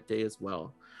beach that day as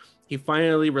well. He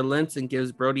finally relents and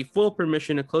gives Brody full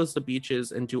permission to close the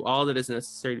beaches and do all that is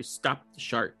necessary to stop the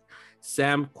shark.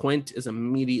 Sam Quint is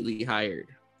immediately hired.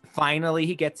 Finally,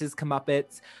 he gets his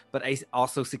comeuppance, but I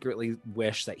also secretly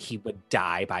wish that he would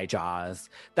die by Jaws.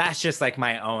 That's just like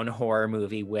my own horror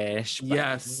movie wish.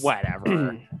 Yes.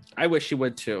 Whatever. I wish he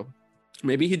would too.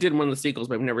 Maybe he did one of the sequels,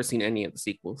 but I've never seen any of the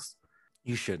sequels.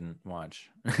 You shouldn't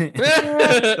watch.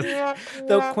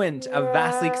 Though Quint, a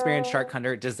vastly experienced shark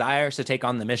hunter, desires to take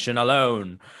on the mission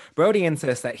alone, Brody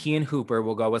insists that he and Hooper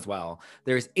will go as well.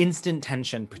 There is instant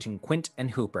tension between Quint and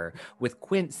Hooper, with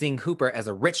Quint seeing Hooper as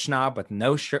a rich snob with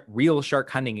no real shark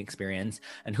hunting experience,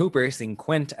 and Hooper seeing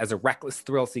Quint as a reckless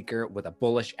thrill seeker with a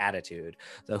bullish attitude.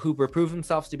 Though Hooper proves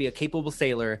himself to be a capable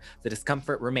sailor, the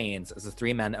discomfort remains as the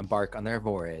three men embark on their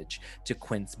voyage to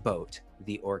Quint's boat,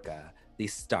 the Orca. The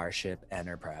Starship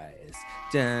Enterprise.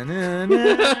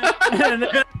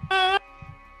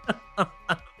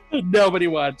 Nobody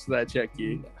watched that,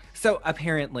 Chucky. So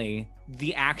apparently,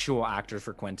 the actual actors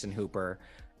for Quint and Hooper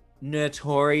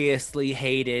notoriously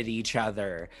hated each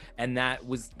other, and that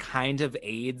was kind of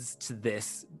aids to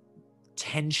this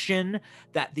tension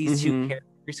that these two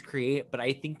characters create. But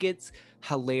I think it's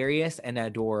hilarious and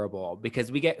adorable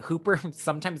because we get Hooper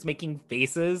sometimes making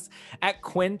faces at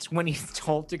Quint when he's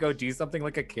told to go do something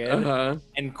like a kid,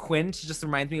 and Quint just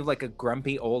reminds me of like a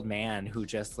grumpy old man who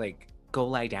just like, go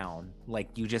lie down,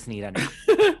 like you just need a nap.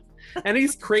 And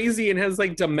he's crazy and has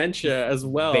like dementia as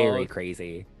well. Very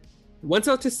crazy. Once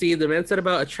out to sea, the men set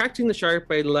about attracting the shark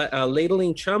by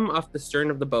ladling chum off the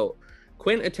stern of the boat.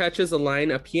 Quint attaches a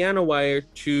line of piano wire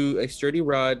to a sturdy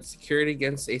rod secured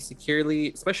against a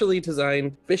specially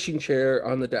designed fishing chair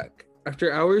on the deck.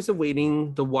 After hours of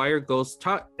waiting, the wire goes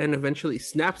taut and eventually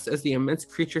snaps as the immense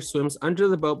creature swims under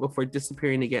the boat before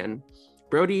disappearing again.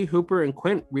 Brody, Hooper, and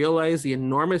Quint realize the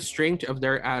enormous strength of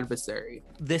their adversary.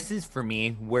 This is, for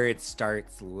me, where it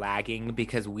starts lagging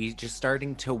because we just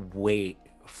starting to wait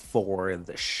for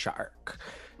the shark.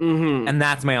 And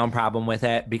that's my own problem with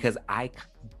it because I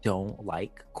don't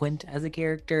like Quint as a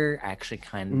character. I actually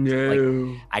kind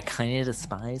of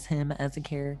despise him as a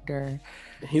character.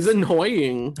 He's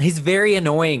annoying. He's very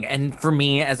annoying. And for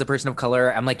me, as a person of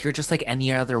color, I'm like, you're just like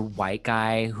any other white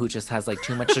guy who just has like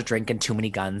too much to drink and too many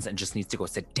guns and just needs to go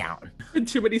sit down. And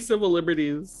too many civil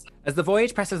liberties. As the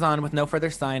voyage presses on with no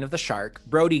further sign of the shark,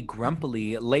 Brody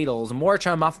grumpily ladles more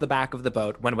chum off the back of the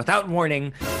boat when, without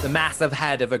warning, the massive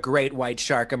head of a great white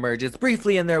shark emerges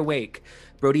briefly in their wake.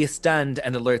 Brody is stunned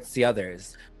and alerts the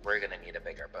others. We're gonna need a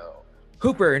bigger boat.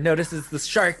 Hooper notices the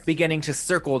shark beginning to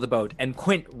circle the boat, and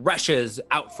Quint rushes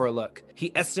out for a look.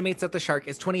 He estimates that the shark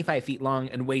is 25 feet long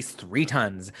and weighs 3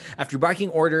 tons. After barking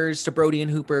orders to Brody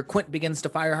and Hooper, Quint begins to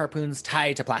fire harpoons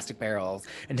tied to plastic barrels,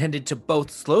 intended to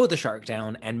both slow the shark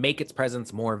down and make its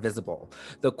presence more visible.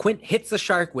 Though Quint hits the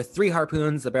shark with 3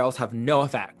 harpoons, the barrels have no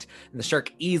effect, and the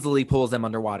shark easily pulls them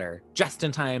underwater. Just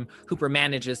in time, Hooper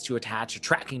manages to attach a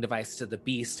tracking device to the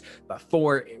beast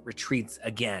before it retreats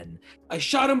again. I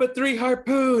shot him with 3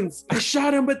 harpoons. I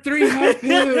shot him with 3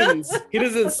 harpoons. He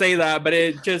doesn't say that, but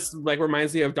it just like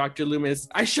reminds me of Dr. Loomis.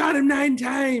 I shot him 9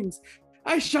 times.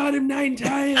 I shot him 9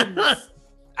 times.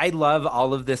 I love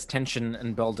all of this tension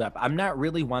and buildup. I'm not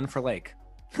really one for like,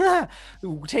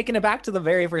 taking it back to the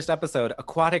very first episode,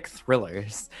 aquatic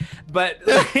thrillers. But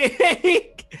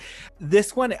like,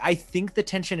 this one, I think the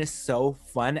tension is so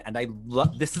fun. And I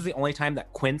love, this is the only time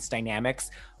that Quint's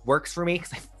dynamics works for me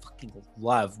because I fucking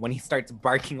love when he starts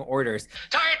barking orders.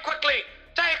 Tie it quickly!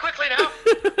 Tie it quickly now!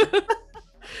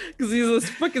 Because he's this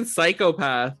fucking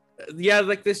psychopath. Yeah,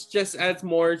 like this just adds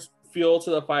more fuel to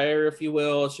the fire, if you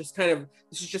will. It's just kind of,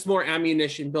 this is just more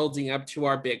ammunition building up to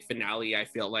our big finale, I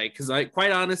feel like. Because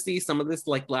quite honestly, some of this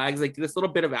like lags, like this little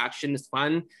bit of action is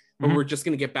fun, but we're just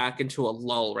going to get back into a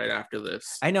lull right after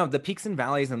this. I know the peaks and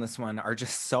valleys in this one are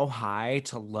just so high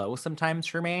to low sometimes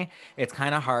for me. It's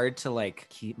kind of hard to like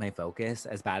keep my focus,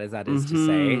 as bad as that is to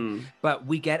say. But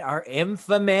we get our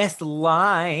infamous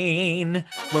line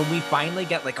when we finally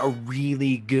get like a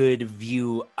really good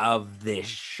view of this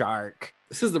shark.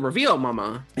 This is the reveal,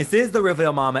 mama. This is the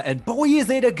reveal, mama. And boy, is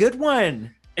it a good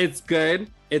one. It's good.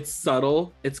 It's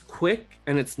subtle. It's quick.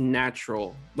 And it's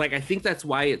natural. Like, I think that's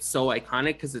why it's so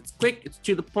iconic, because it's quick, it's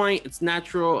to the point, it's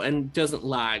natural, and doesn't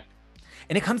lag.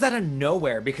 And it comes out of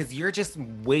nowhere because you're just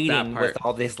waiting with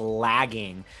all this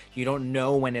lagging. You don't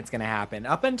know when it's going to happen.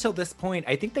 Up until this point,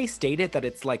 I think they stated that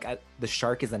it's like the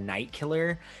shark is a night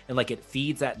killer and like it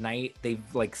feeds at night. They've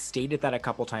like stated that a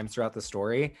couple times throughout the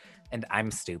story. And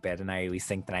I'm stupid and I always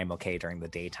think that I'm okay during the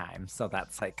daytime. So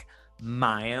that's like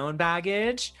my own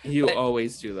baggage. You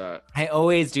always do that. I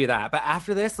always do that. But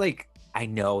after this, like, I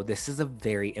know this is a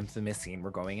very infamous scene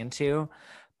we're going into,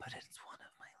 but it's one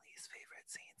of my least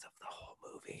favorite scenes of the whole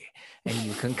movie. And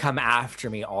you can come after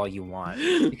me all you want.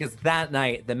 Because that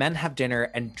night, the men have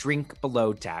dinner and drink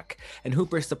below deck. And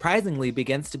Hooper surprisingly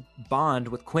begins to bond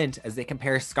with Quint as they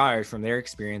compare scars from their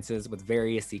experiences with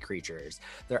various sea creatures.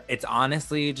 It's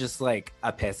honestly just like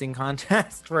a pissing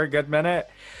contest for a good minute.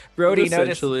 Brody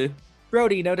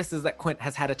notices that Quint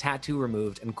has had a tattoo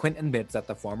removed, and Quint admits that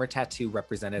the former tattoo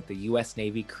represented the U.S.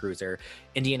 Navy cruiser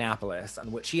Indianapolis,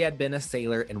 on which he had been a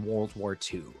sailor in World War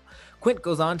II. Quint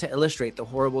goes on to illustrate the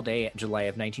horrible day in July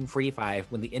of 1945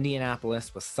 when the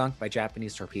Indianapolis was sunk by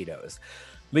Japanese torpedoes,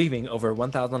 leaving over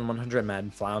 1,100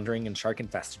 men floundering in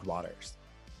shark-infested waters.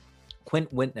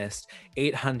 Quint witnessed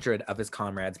 800 of his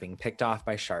comrades being picked off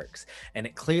by sharks, and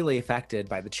it clearly affected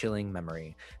by the chilling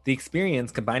memory. The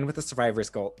experience, combined with the survivor's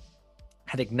guilt,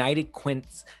 had ignited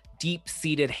Quint's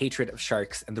deep-seated hatred of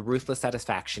sharks and the ruthless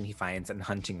satisfaction he finds in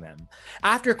hunting them.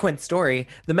 After Quint's story,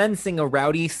 the men sing a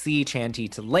rowdy sea chanty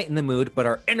to lighten the mood, but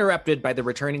are interrupted by the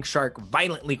returning shark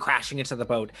violently crashing into the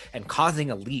boat and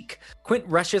causing a leak. Quint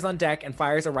rushes on deck and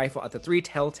fires a rifle at the 3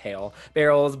 telltale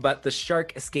barrels, but the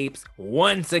shark escapes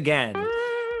once again.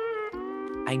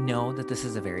 I know that this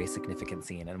is a very significant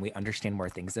scene, and we understand more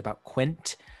things about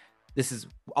Quint. This is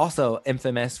also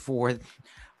infamous for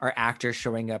our actor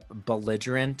showing up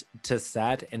belligerent to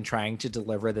set and trying to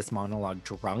deliver this monologue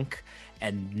drunk,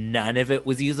 and none of it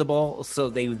was usable. So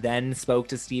they then spoke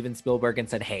to Steven Spielberg and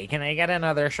said, hey, can I get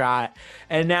another shot?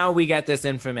 And now we get this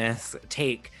infamous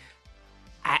take.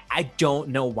 I don't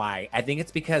know why. I think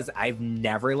it's because I've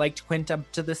never liked Quint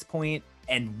up to this point.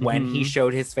 And when he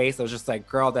showed his face, I was just like,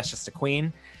 girl, that's just a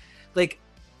queen. Like,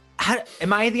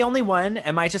 am I the only one?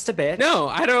 Am I just a bitch? No,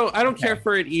 I don't care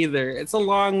for it either. It's a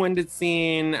long-winded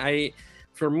scene.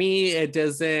 For me, it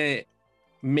doesn't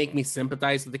make me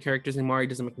sympathize with the characters anymore. It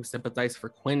doesn't make me sympathize for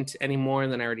Quint anymore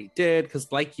than I already did.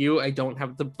 Because like you, I don't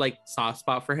have the soft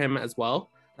spot for him as well.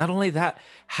 Not only that,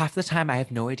 half the time I have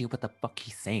no idea what the fuck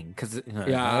he's saying. Because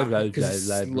he's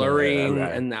slurring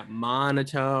and that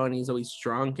monotone. He's always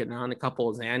drunk and on a couple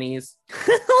of Xannies.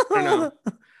 I don't know.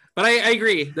 But I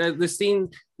agree. The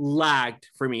scene lagged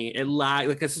for me. It lagged.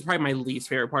 Like, this is probably my least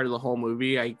favorite part of the whole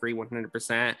movie. I agree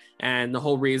 100%. And the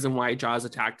whole reason why Jaws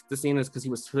attacked the scene is because he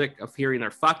was sick of hearing their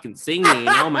fucking singing.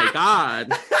 Oh my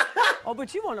God. Oh,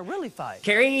 but you want to really fight.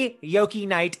 Karaoke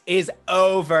night is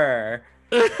over.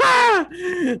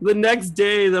 The next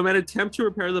day, the men attempt to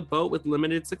repair the boat with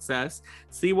limited success.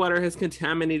 Seawater has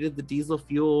contaminated the diesel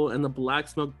fuel, and the black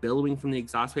smoke billowing from the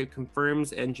exhaust pipe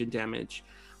confirms engine damage.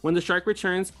 When the shark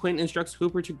returns, Quint instructs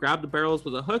Hooper to grab the barrels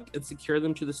with a hook and secure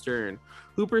them to the stern.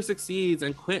 Hooper succeeds,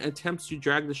 and Quint attempts to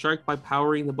drag the shark by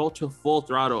powering the boat to full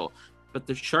throttle. But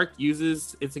the shark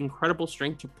uses its incredible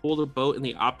strength to pull the boat in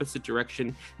the opposite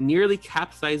direction, nearly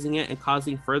capsizing it and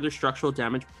causing further structural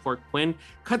damage before Quint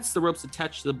cuts the ropes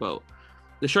attached to the boat.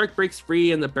 The shark breaks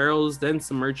free, and the barrels then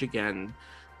submerge again.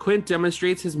 Quint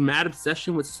demonstrates his mad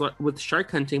obsession with shark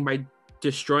hunting by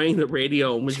destroying the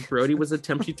radio in which Brody was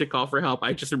attempting to call for help.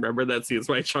 I just remember that scene,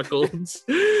 so I chuckled.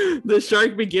 The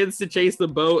shark begins to chase the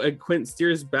boat, and Quint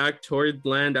steers back toward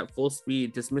land at full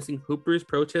speed, dismissing Hooper's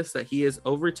protest that he is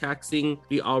overtaxing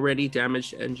the already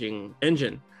damaged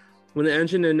engine. When the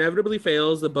engine inevitably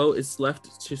fails, the boat is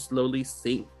left to slowly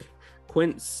sink.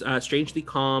 Quint, strangely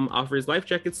calm, offers life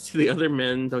jackets to the other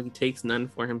men, though he takes none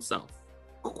for himself.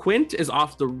 Quint is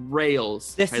off the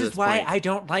rails. This is why I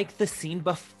don't like the scene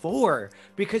before,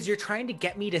 because you're trying to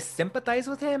get me to sympathize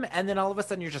with him, and then all of a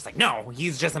sudden you're just like, no,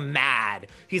 he's just mad.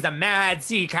 He's a mad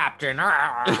sea captain.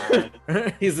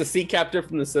 He's the sea captain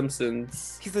from The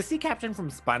Simpsons. He's the sea captain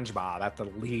from SpongeBob at the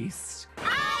least. Aye,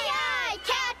 aye,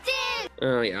 Captain!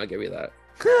 Oh yeah, I'll give you that.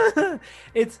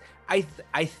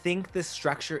 I think this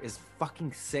structure is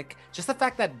fucking sick. Just the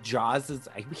fact that Jaws is,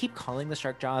 we keep calling the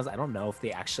shark Jaws. I don't know if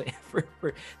they actually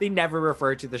they never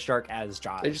refer to the shark as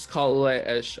Jaws. They just call it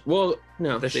as, well,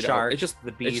 no, the shark. It's just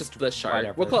the beast. It's just the shark.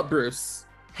 Whatever. We'll call it Bruce.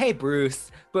 Hey, Bruce.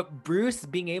 But Bruce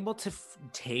being able to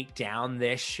take down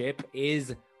this ship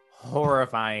is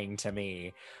horrifying to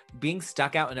me. Being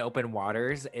stuck out in open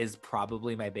waters is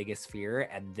probably my biggest fear,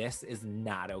 and this is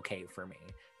not okay for me.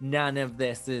 None of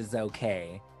this is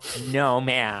okay. No,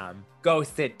 ma'am. Go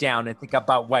sit down and think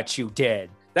about what you did.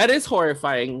 That is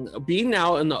horrifying. Being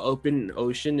out in the open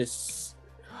ocean is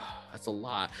that's a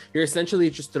lot. You're essentially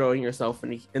just throwing yourself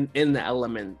in the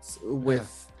elements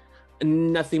with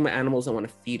nothing but animals that want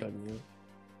to feed on you,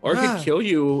 or could kill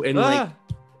you in like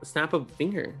a snap of a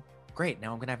finger. Great.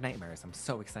 Now I'm gonna have nightmares. I'm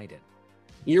so excited.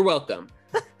 You're welcome.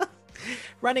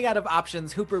 Running out of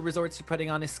options, Hooper resorts to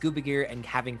putting on his scuba gear and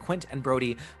having Quint and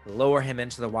Brody lower him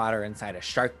into the water inside a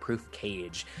shark-proof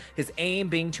cage. His aim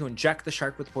being to inject the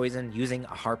shark with poison using a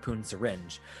harpoon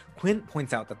syringe. Quint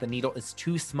points out that the needle is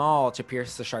too small to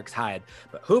pierce the shark's hide,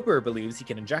 but Hooper believes he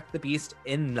can inject the beast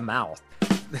in the mouth.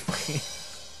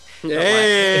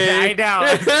 Hey. I know,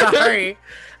 I'm sorry.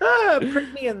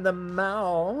 Prick me in the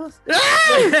mouth.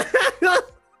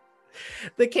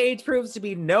 The cage proves to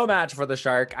be no match for the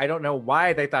shark. I don't know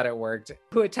why they thought it worked.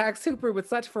 Who attacks Hooper with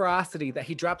such ferocity that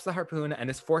he drops the harpoon and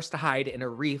is forced to hide in a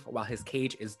reef while his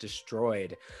cage is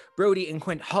destroyed. Brody and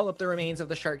Quint haul up the remains of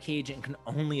the shark cage and can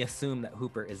only assume that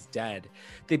Hooper is dead.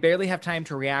 They barely have time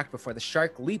to react before the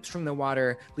shark leaps from the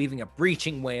water, leaving a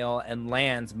breaching wail, and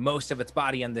lands most of its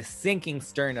body on the sinking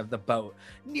stern of the boat,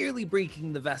 nearly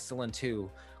breaking the vessel in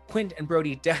two. Quint and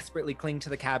Brody desperately cling to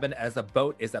the cabin as the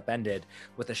boat is upended,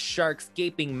 with a shark's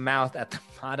gaping mouth at the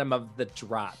bottom of the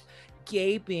drop.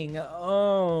 Gaping,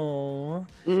 oh.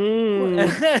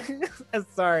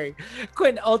 Sorry.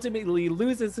 Quint ultimately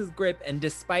loses his grip and,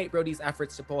 despite Brody's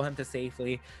efforts to pull him to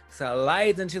safely,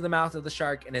 slides into the mouth of the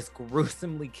shark and is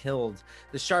gruesomely killed.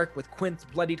 The shark, with Quint's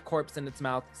bloodied corpse in its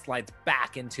mouth, slides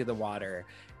back into the water.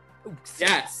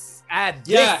 Yes.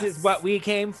 This is what we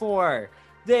came for.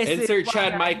 Insert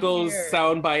Chad Michaels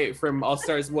soundbite from All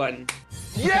Stars 1.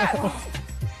 Yes!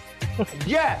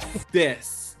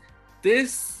 Yes!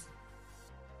 This,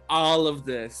 all of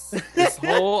this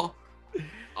whole,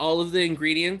 all of the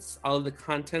ingredients, all of the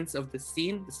contents of the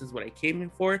scene, this is what I came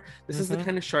in for. This is the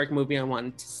kind of shark movie I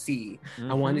wanted to see.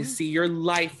 I wanted to see your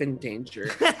life in danger.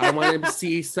 I wanted to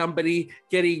see somebody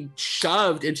getting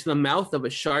shoved into the mouth of a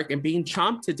shark and being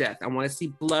chomped to death. I want to see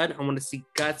blood. I want to see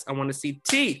guts. I want to see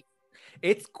teeth.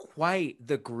 It's quite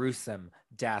the gruesome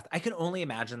death. I can only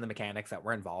imagine the mechanics that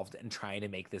were involved in trying to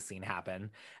make this scene happen.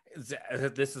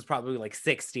 This is probably like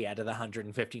 60 out of the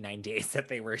 159 days that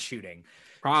they were shooting.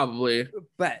 Probably.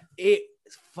 But it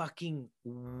fucking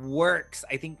works.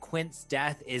 I think Quint's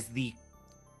death is the,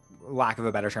 lack of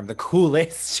a better term, the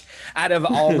coolest out of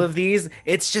all of these.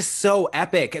 It's just so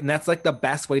epic, and that's like the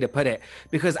best way to put it,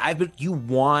 because you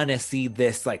want to see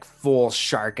this like full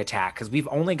shark attack, because we've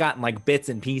only gotten like bits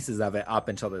and pieces of it up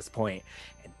until this point,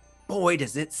 and boy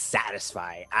does it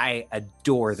satisfy. I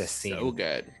adore this scene. So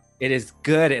good. It is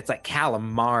good. It's like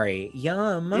calamari.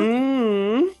 Yum.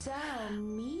 So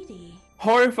meaty.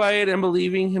 Horrified and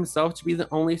believing himself to be the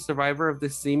only survivor of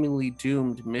this seemingly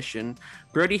doomed mission,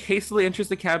 Brody hastily enters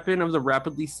the cabin of the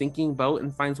rapidly sinking boat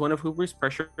and finds one of Hooper's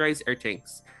pressurized air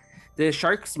tanks. The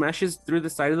shark smashes through the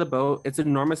side of the boat, its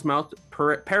enormous mouth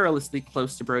perilously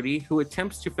close to Brody, who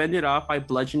attempts to fend it off by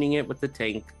bludgeoning it with the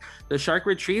tank. The shark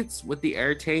retreats with the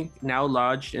air tank now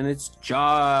lodged in its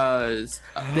jaws.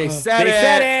 They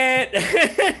said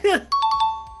it!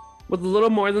 With a little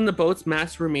more than the boat's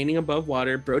mast remaining above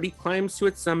water, Brody climbs to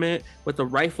its summit with a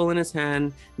rifle in his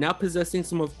hand, now possessing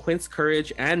some of Quint's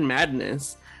courage and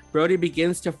madness. Brody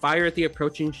begins to fire at the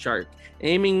approaching shark,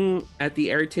 aiming at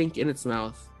the air tank in its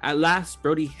mouth. At last,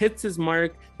 Brody hits his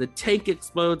mark, the tank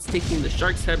explodes, taking the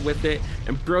shark's head with it,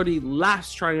 and Brody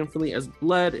laughs triumphantly as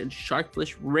blood and shark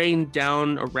flesh rain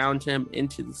down around him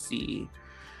into the sea.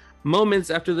 Moments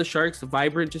after the shark's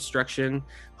vibrant destruction,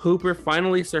 Hooper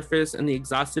finally surfaces and the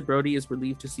exhausted Brody is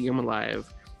relieved to see him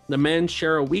alive. The men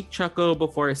share a weak chuckle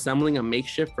before assembling a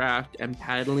makeshift raft and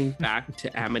paddling back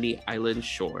to Amity Island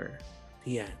shore.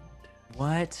 The end.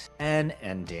 What an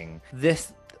ending.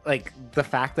 This, like, the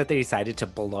fact that they decided to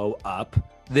blow up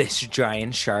this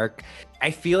giant shark, I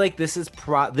feel like this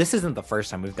isn't the first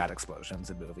time we've got explosions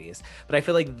in movies, but I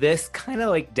feel like this kind of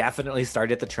like definitely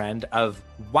started the trend of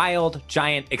wild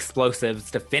giant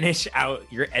explosives to finish out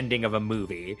your ending of a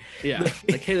movie. Yeah.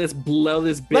 Like, hey, let's blow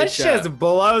this bitch up. Let's just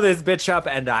blow this bitch up,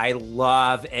 and I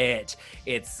love it.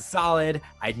 It's solid.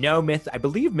 I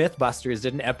believe Mythbusters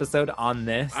did an episode on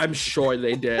this. I'm sure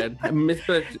they did.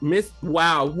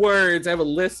 Wow, words. I have a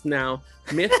list now.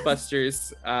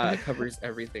 Mythbusters covers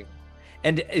everything.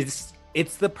 And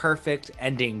it's the perfect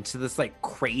ending to this like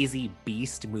crazy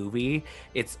beast movie.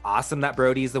 It's awesome that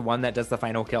Brody's the one that does the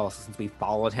final kill, since we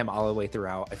followed him all the way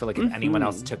throughout. I feel like if anyone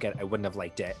else took it, I wouldn't have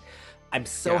liked it. I'm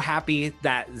so happy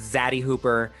that Zaddy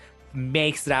Hooper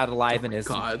makes it out alive in his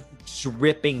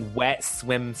dripping wet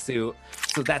swimsuit.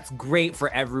 So that's great for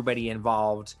everybody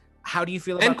involved. How do you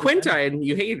feel about Quint died.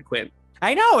 You hated Quint.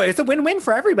 I know, it's a win-win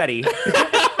for everybody.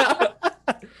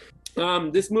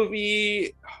 This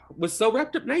movie was so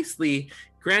wrapped up nicely.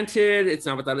 Granted, it's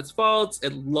not without its faults.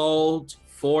 It lulled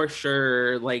for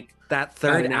sure. Like that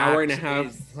third an hour and a half,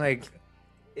 is like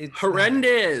it's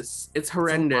horrendous. It's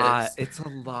horrendous. It's a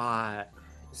lot.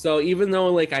 So even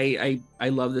though like I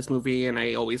love this movie and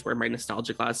I always wear my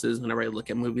nostalgia glasses whenever I look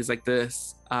at movies like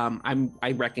this,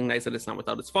 I recognize that it's not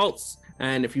without its faults.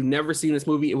 And if you've never seen this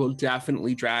movie, it will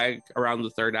definitely drag around the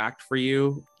third act for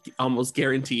you, almost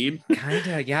guaranteed.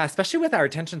 Kinda, yeah. Especially with our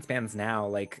attention spans now,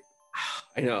 like.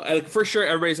 I know, like, for sure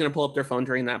everybody's gonna pull up their phone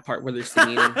during that part where they're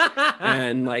singing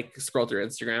and like scroll through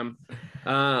Instagram,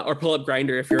 or pull up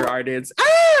Grindr if you're artists.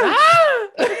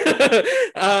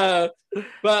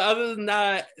 But other than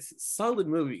that, solid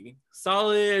movie,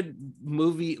 summer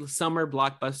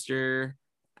blockbuster.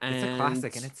 And it's a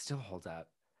classic and it still holds up.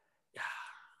 Yeah,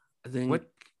 I think.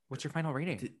 What's your final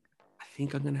rating? I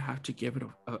think I'm gonna have to give it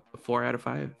a 4 out of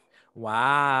 5.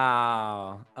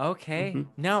 Wow. Okay. Mm-hmm.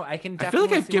 No, I can definitely. I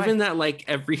feel like I've given that like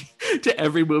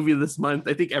every movie this month.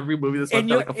 I think every movie this month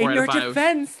got like a 4 out of 5. In your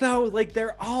defense, though, like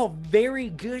they're all very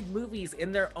good movies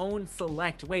in their own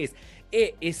select ways.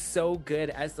 It is so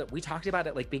good we talked about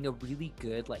it like being a really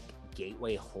good like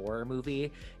gateway horror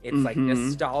movie. It's like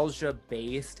nostalgia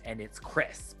based and it's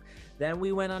crisp. Then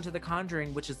we went on to The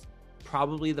Conjuring, which is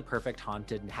probably the perfect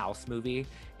haunted house movie.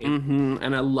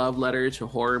 And a love letter to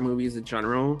horror movies in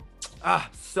general.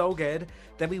 So good.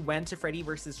 Then we went to Freddy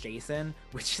vs. Jason,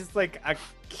 which is like a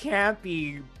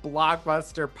campy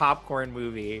blockbuster popcorn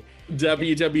movie.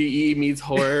 WWE meets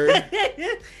horror.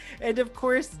 And of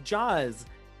course, Jaws.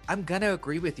 I'm gonna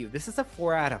agree with you. This is a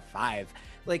 4 out of 5.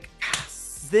 Like,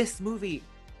 this movie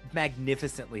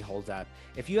magnificently holds up.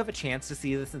 If you have a chance to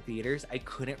see this in theaters, I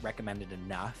couldn't recommend it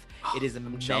enough. It is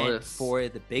meant for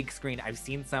the big screen. I've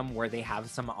seen some where they have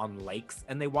some on lakes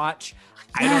and they watch.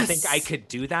 Yes! I don't think I could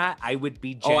do that. I would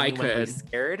be genuinely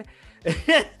scared.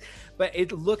 But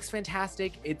it looks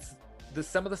fantastic.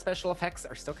 Some of the special effects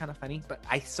are still kind of funny, but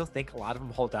I still think a lot of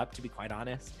them hold up, to be quite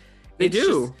honest.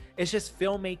 It's just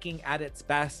filmmaking at its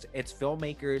best. It's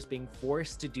filmmakers being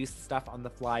forced to do stuff on the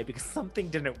fly because something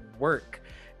didn't work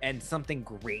and something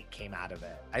great came out of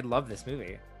it. I love this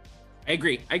movie. I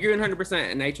agree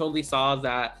 100%. And I totally saw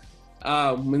that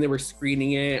when they were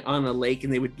screening it on a lake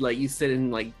and they would let you sit in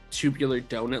like tubular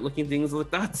donut looking things. Like,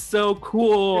 that's so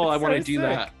cool. I want to do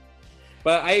that.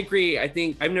 But I agree. I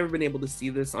think I've never been able to see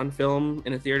this on film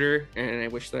in a theater and I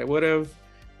wish that I would have.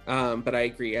 But I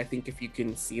agree. I think if you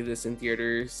can see this in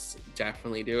theaters,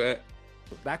 definitely do it.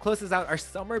 That closes out our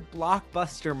summer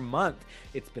blockbuster month.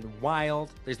 It's been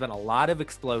wild. There's been a lot of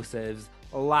explosives,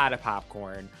 a lot of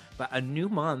popcorn, but a new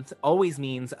month always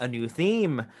means a new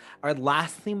theme. Our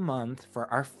last theme month for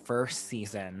our first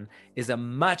season is a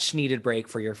much needed break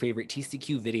for your favorite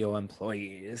TCQ video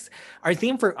employees. Our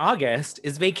theme for August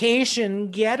is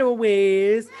vacation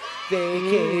getaways.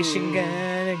 Vacation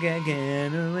gonna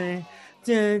get away.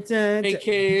 Dun, dun,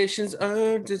 vacations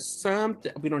under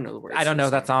something. We don't know the words. I don't know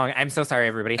that song. I'm so sorry,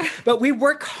 everybody. But we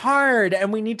work hard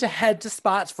and we need to head to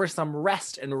spots for some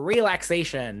rest and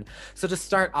relaxation. So to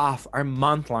start off our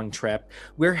month-long trip,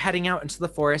 we're heading out into the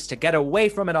forest to get away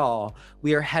from it all.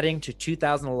 We are heading to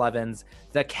 2011's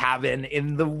The Cabin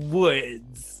in the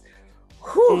Woods.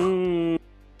 I'm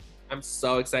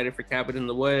so excited for Cabin in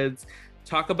the Woods.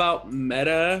 Talk about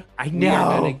meta. I know.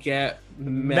 We're gonna get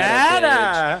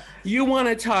meta. You want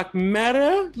to talk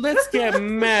meta? Let's get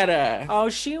meta. Oh,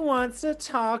 she wants to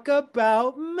talk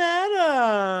about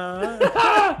meta.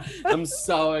 I'm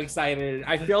so excited.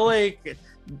 I feel like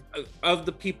of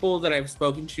the people that I've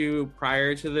spoken to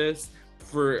prior to this,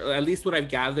 for at least what I've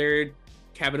gathered,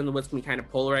 Cabin in the Woods can be kind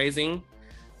of polarizing.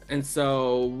 And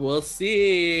so we'll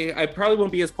see. I probably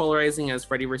won't be as polarizing as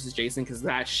Freddy vs. Jason because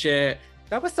that shit.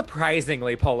 That was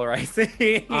surprisingly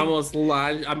polarizing. Almost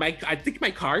launched. I think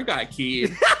my car got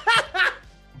keyed.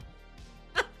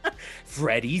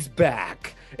 Freddy's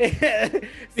back.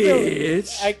 Bitch.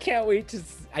 So,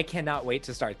 I cannot wait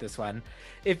to start this one.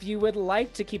 If you would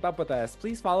like to keep up with us,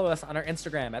 please follow us on our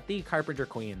Instagram at The Carpenter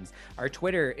Queens. Our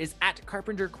Twitter is at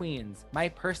Carpenter Queens. My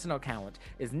personal account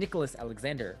is Nicholas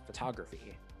Alexander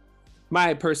Photography.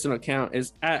 My personal account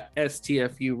is at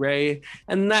STFU Ray.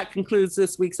 And that concludes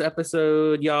this week's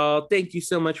episode, y'all. Thank you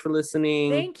so much for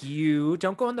listening. Thank you.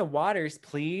 Don't go in the waters,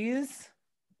 please.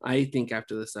 I think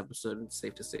after this episode, it's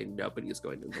safe to say nobody is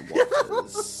going in the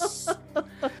waters.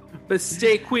 But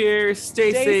stay queer,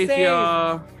 stay safe,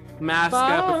 y'all. Mask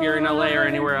up if you're in LA or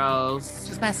anywhere else.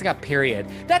 Just mask up, period.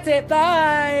 That's it.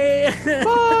 Bye.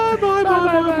 Bye.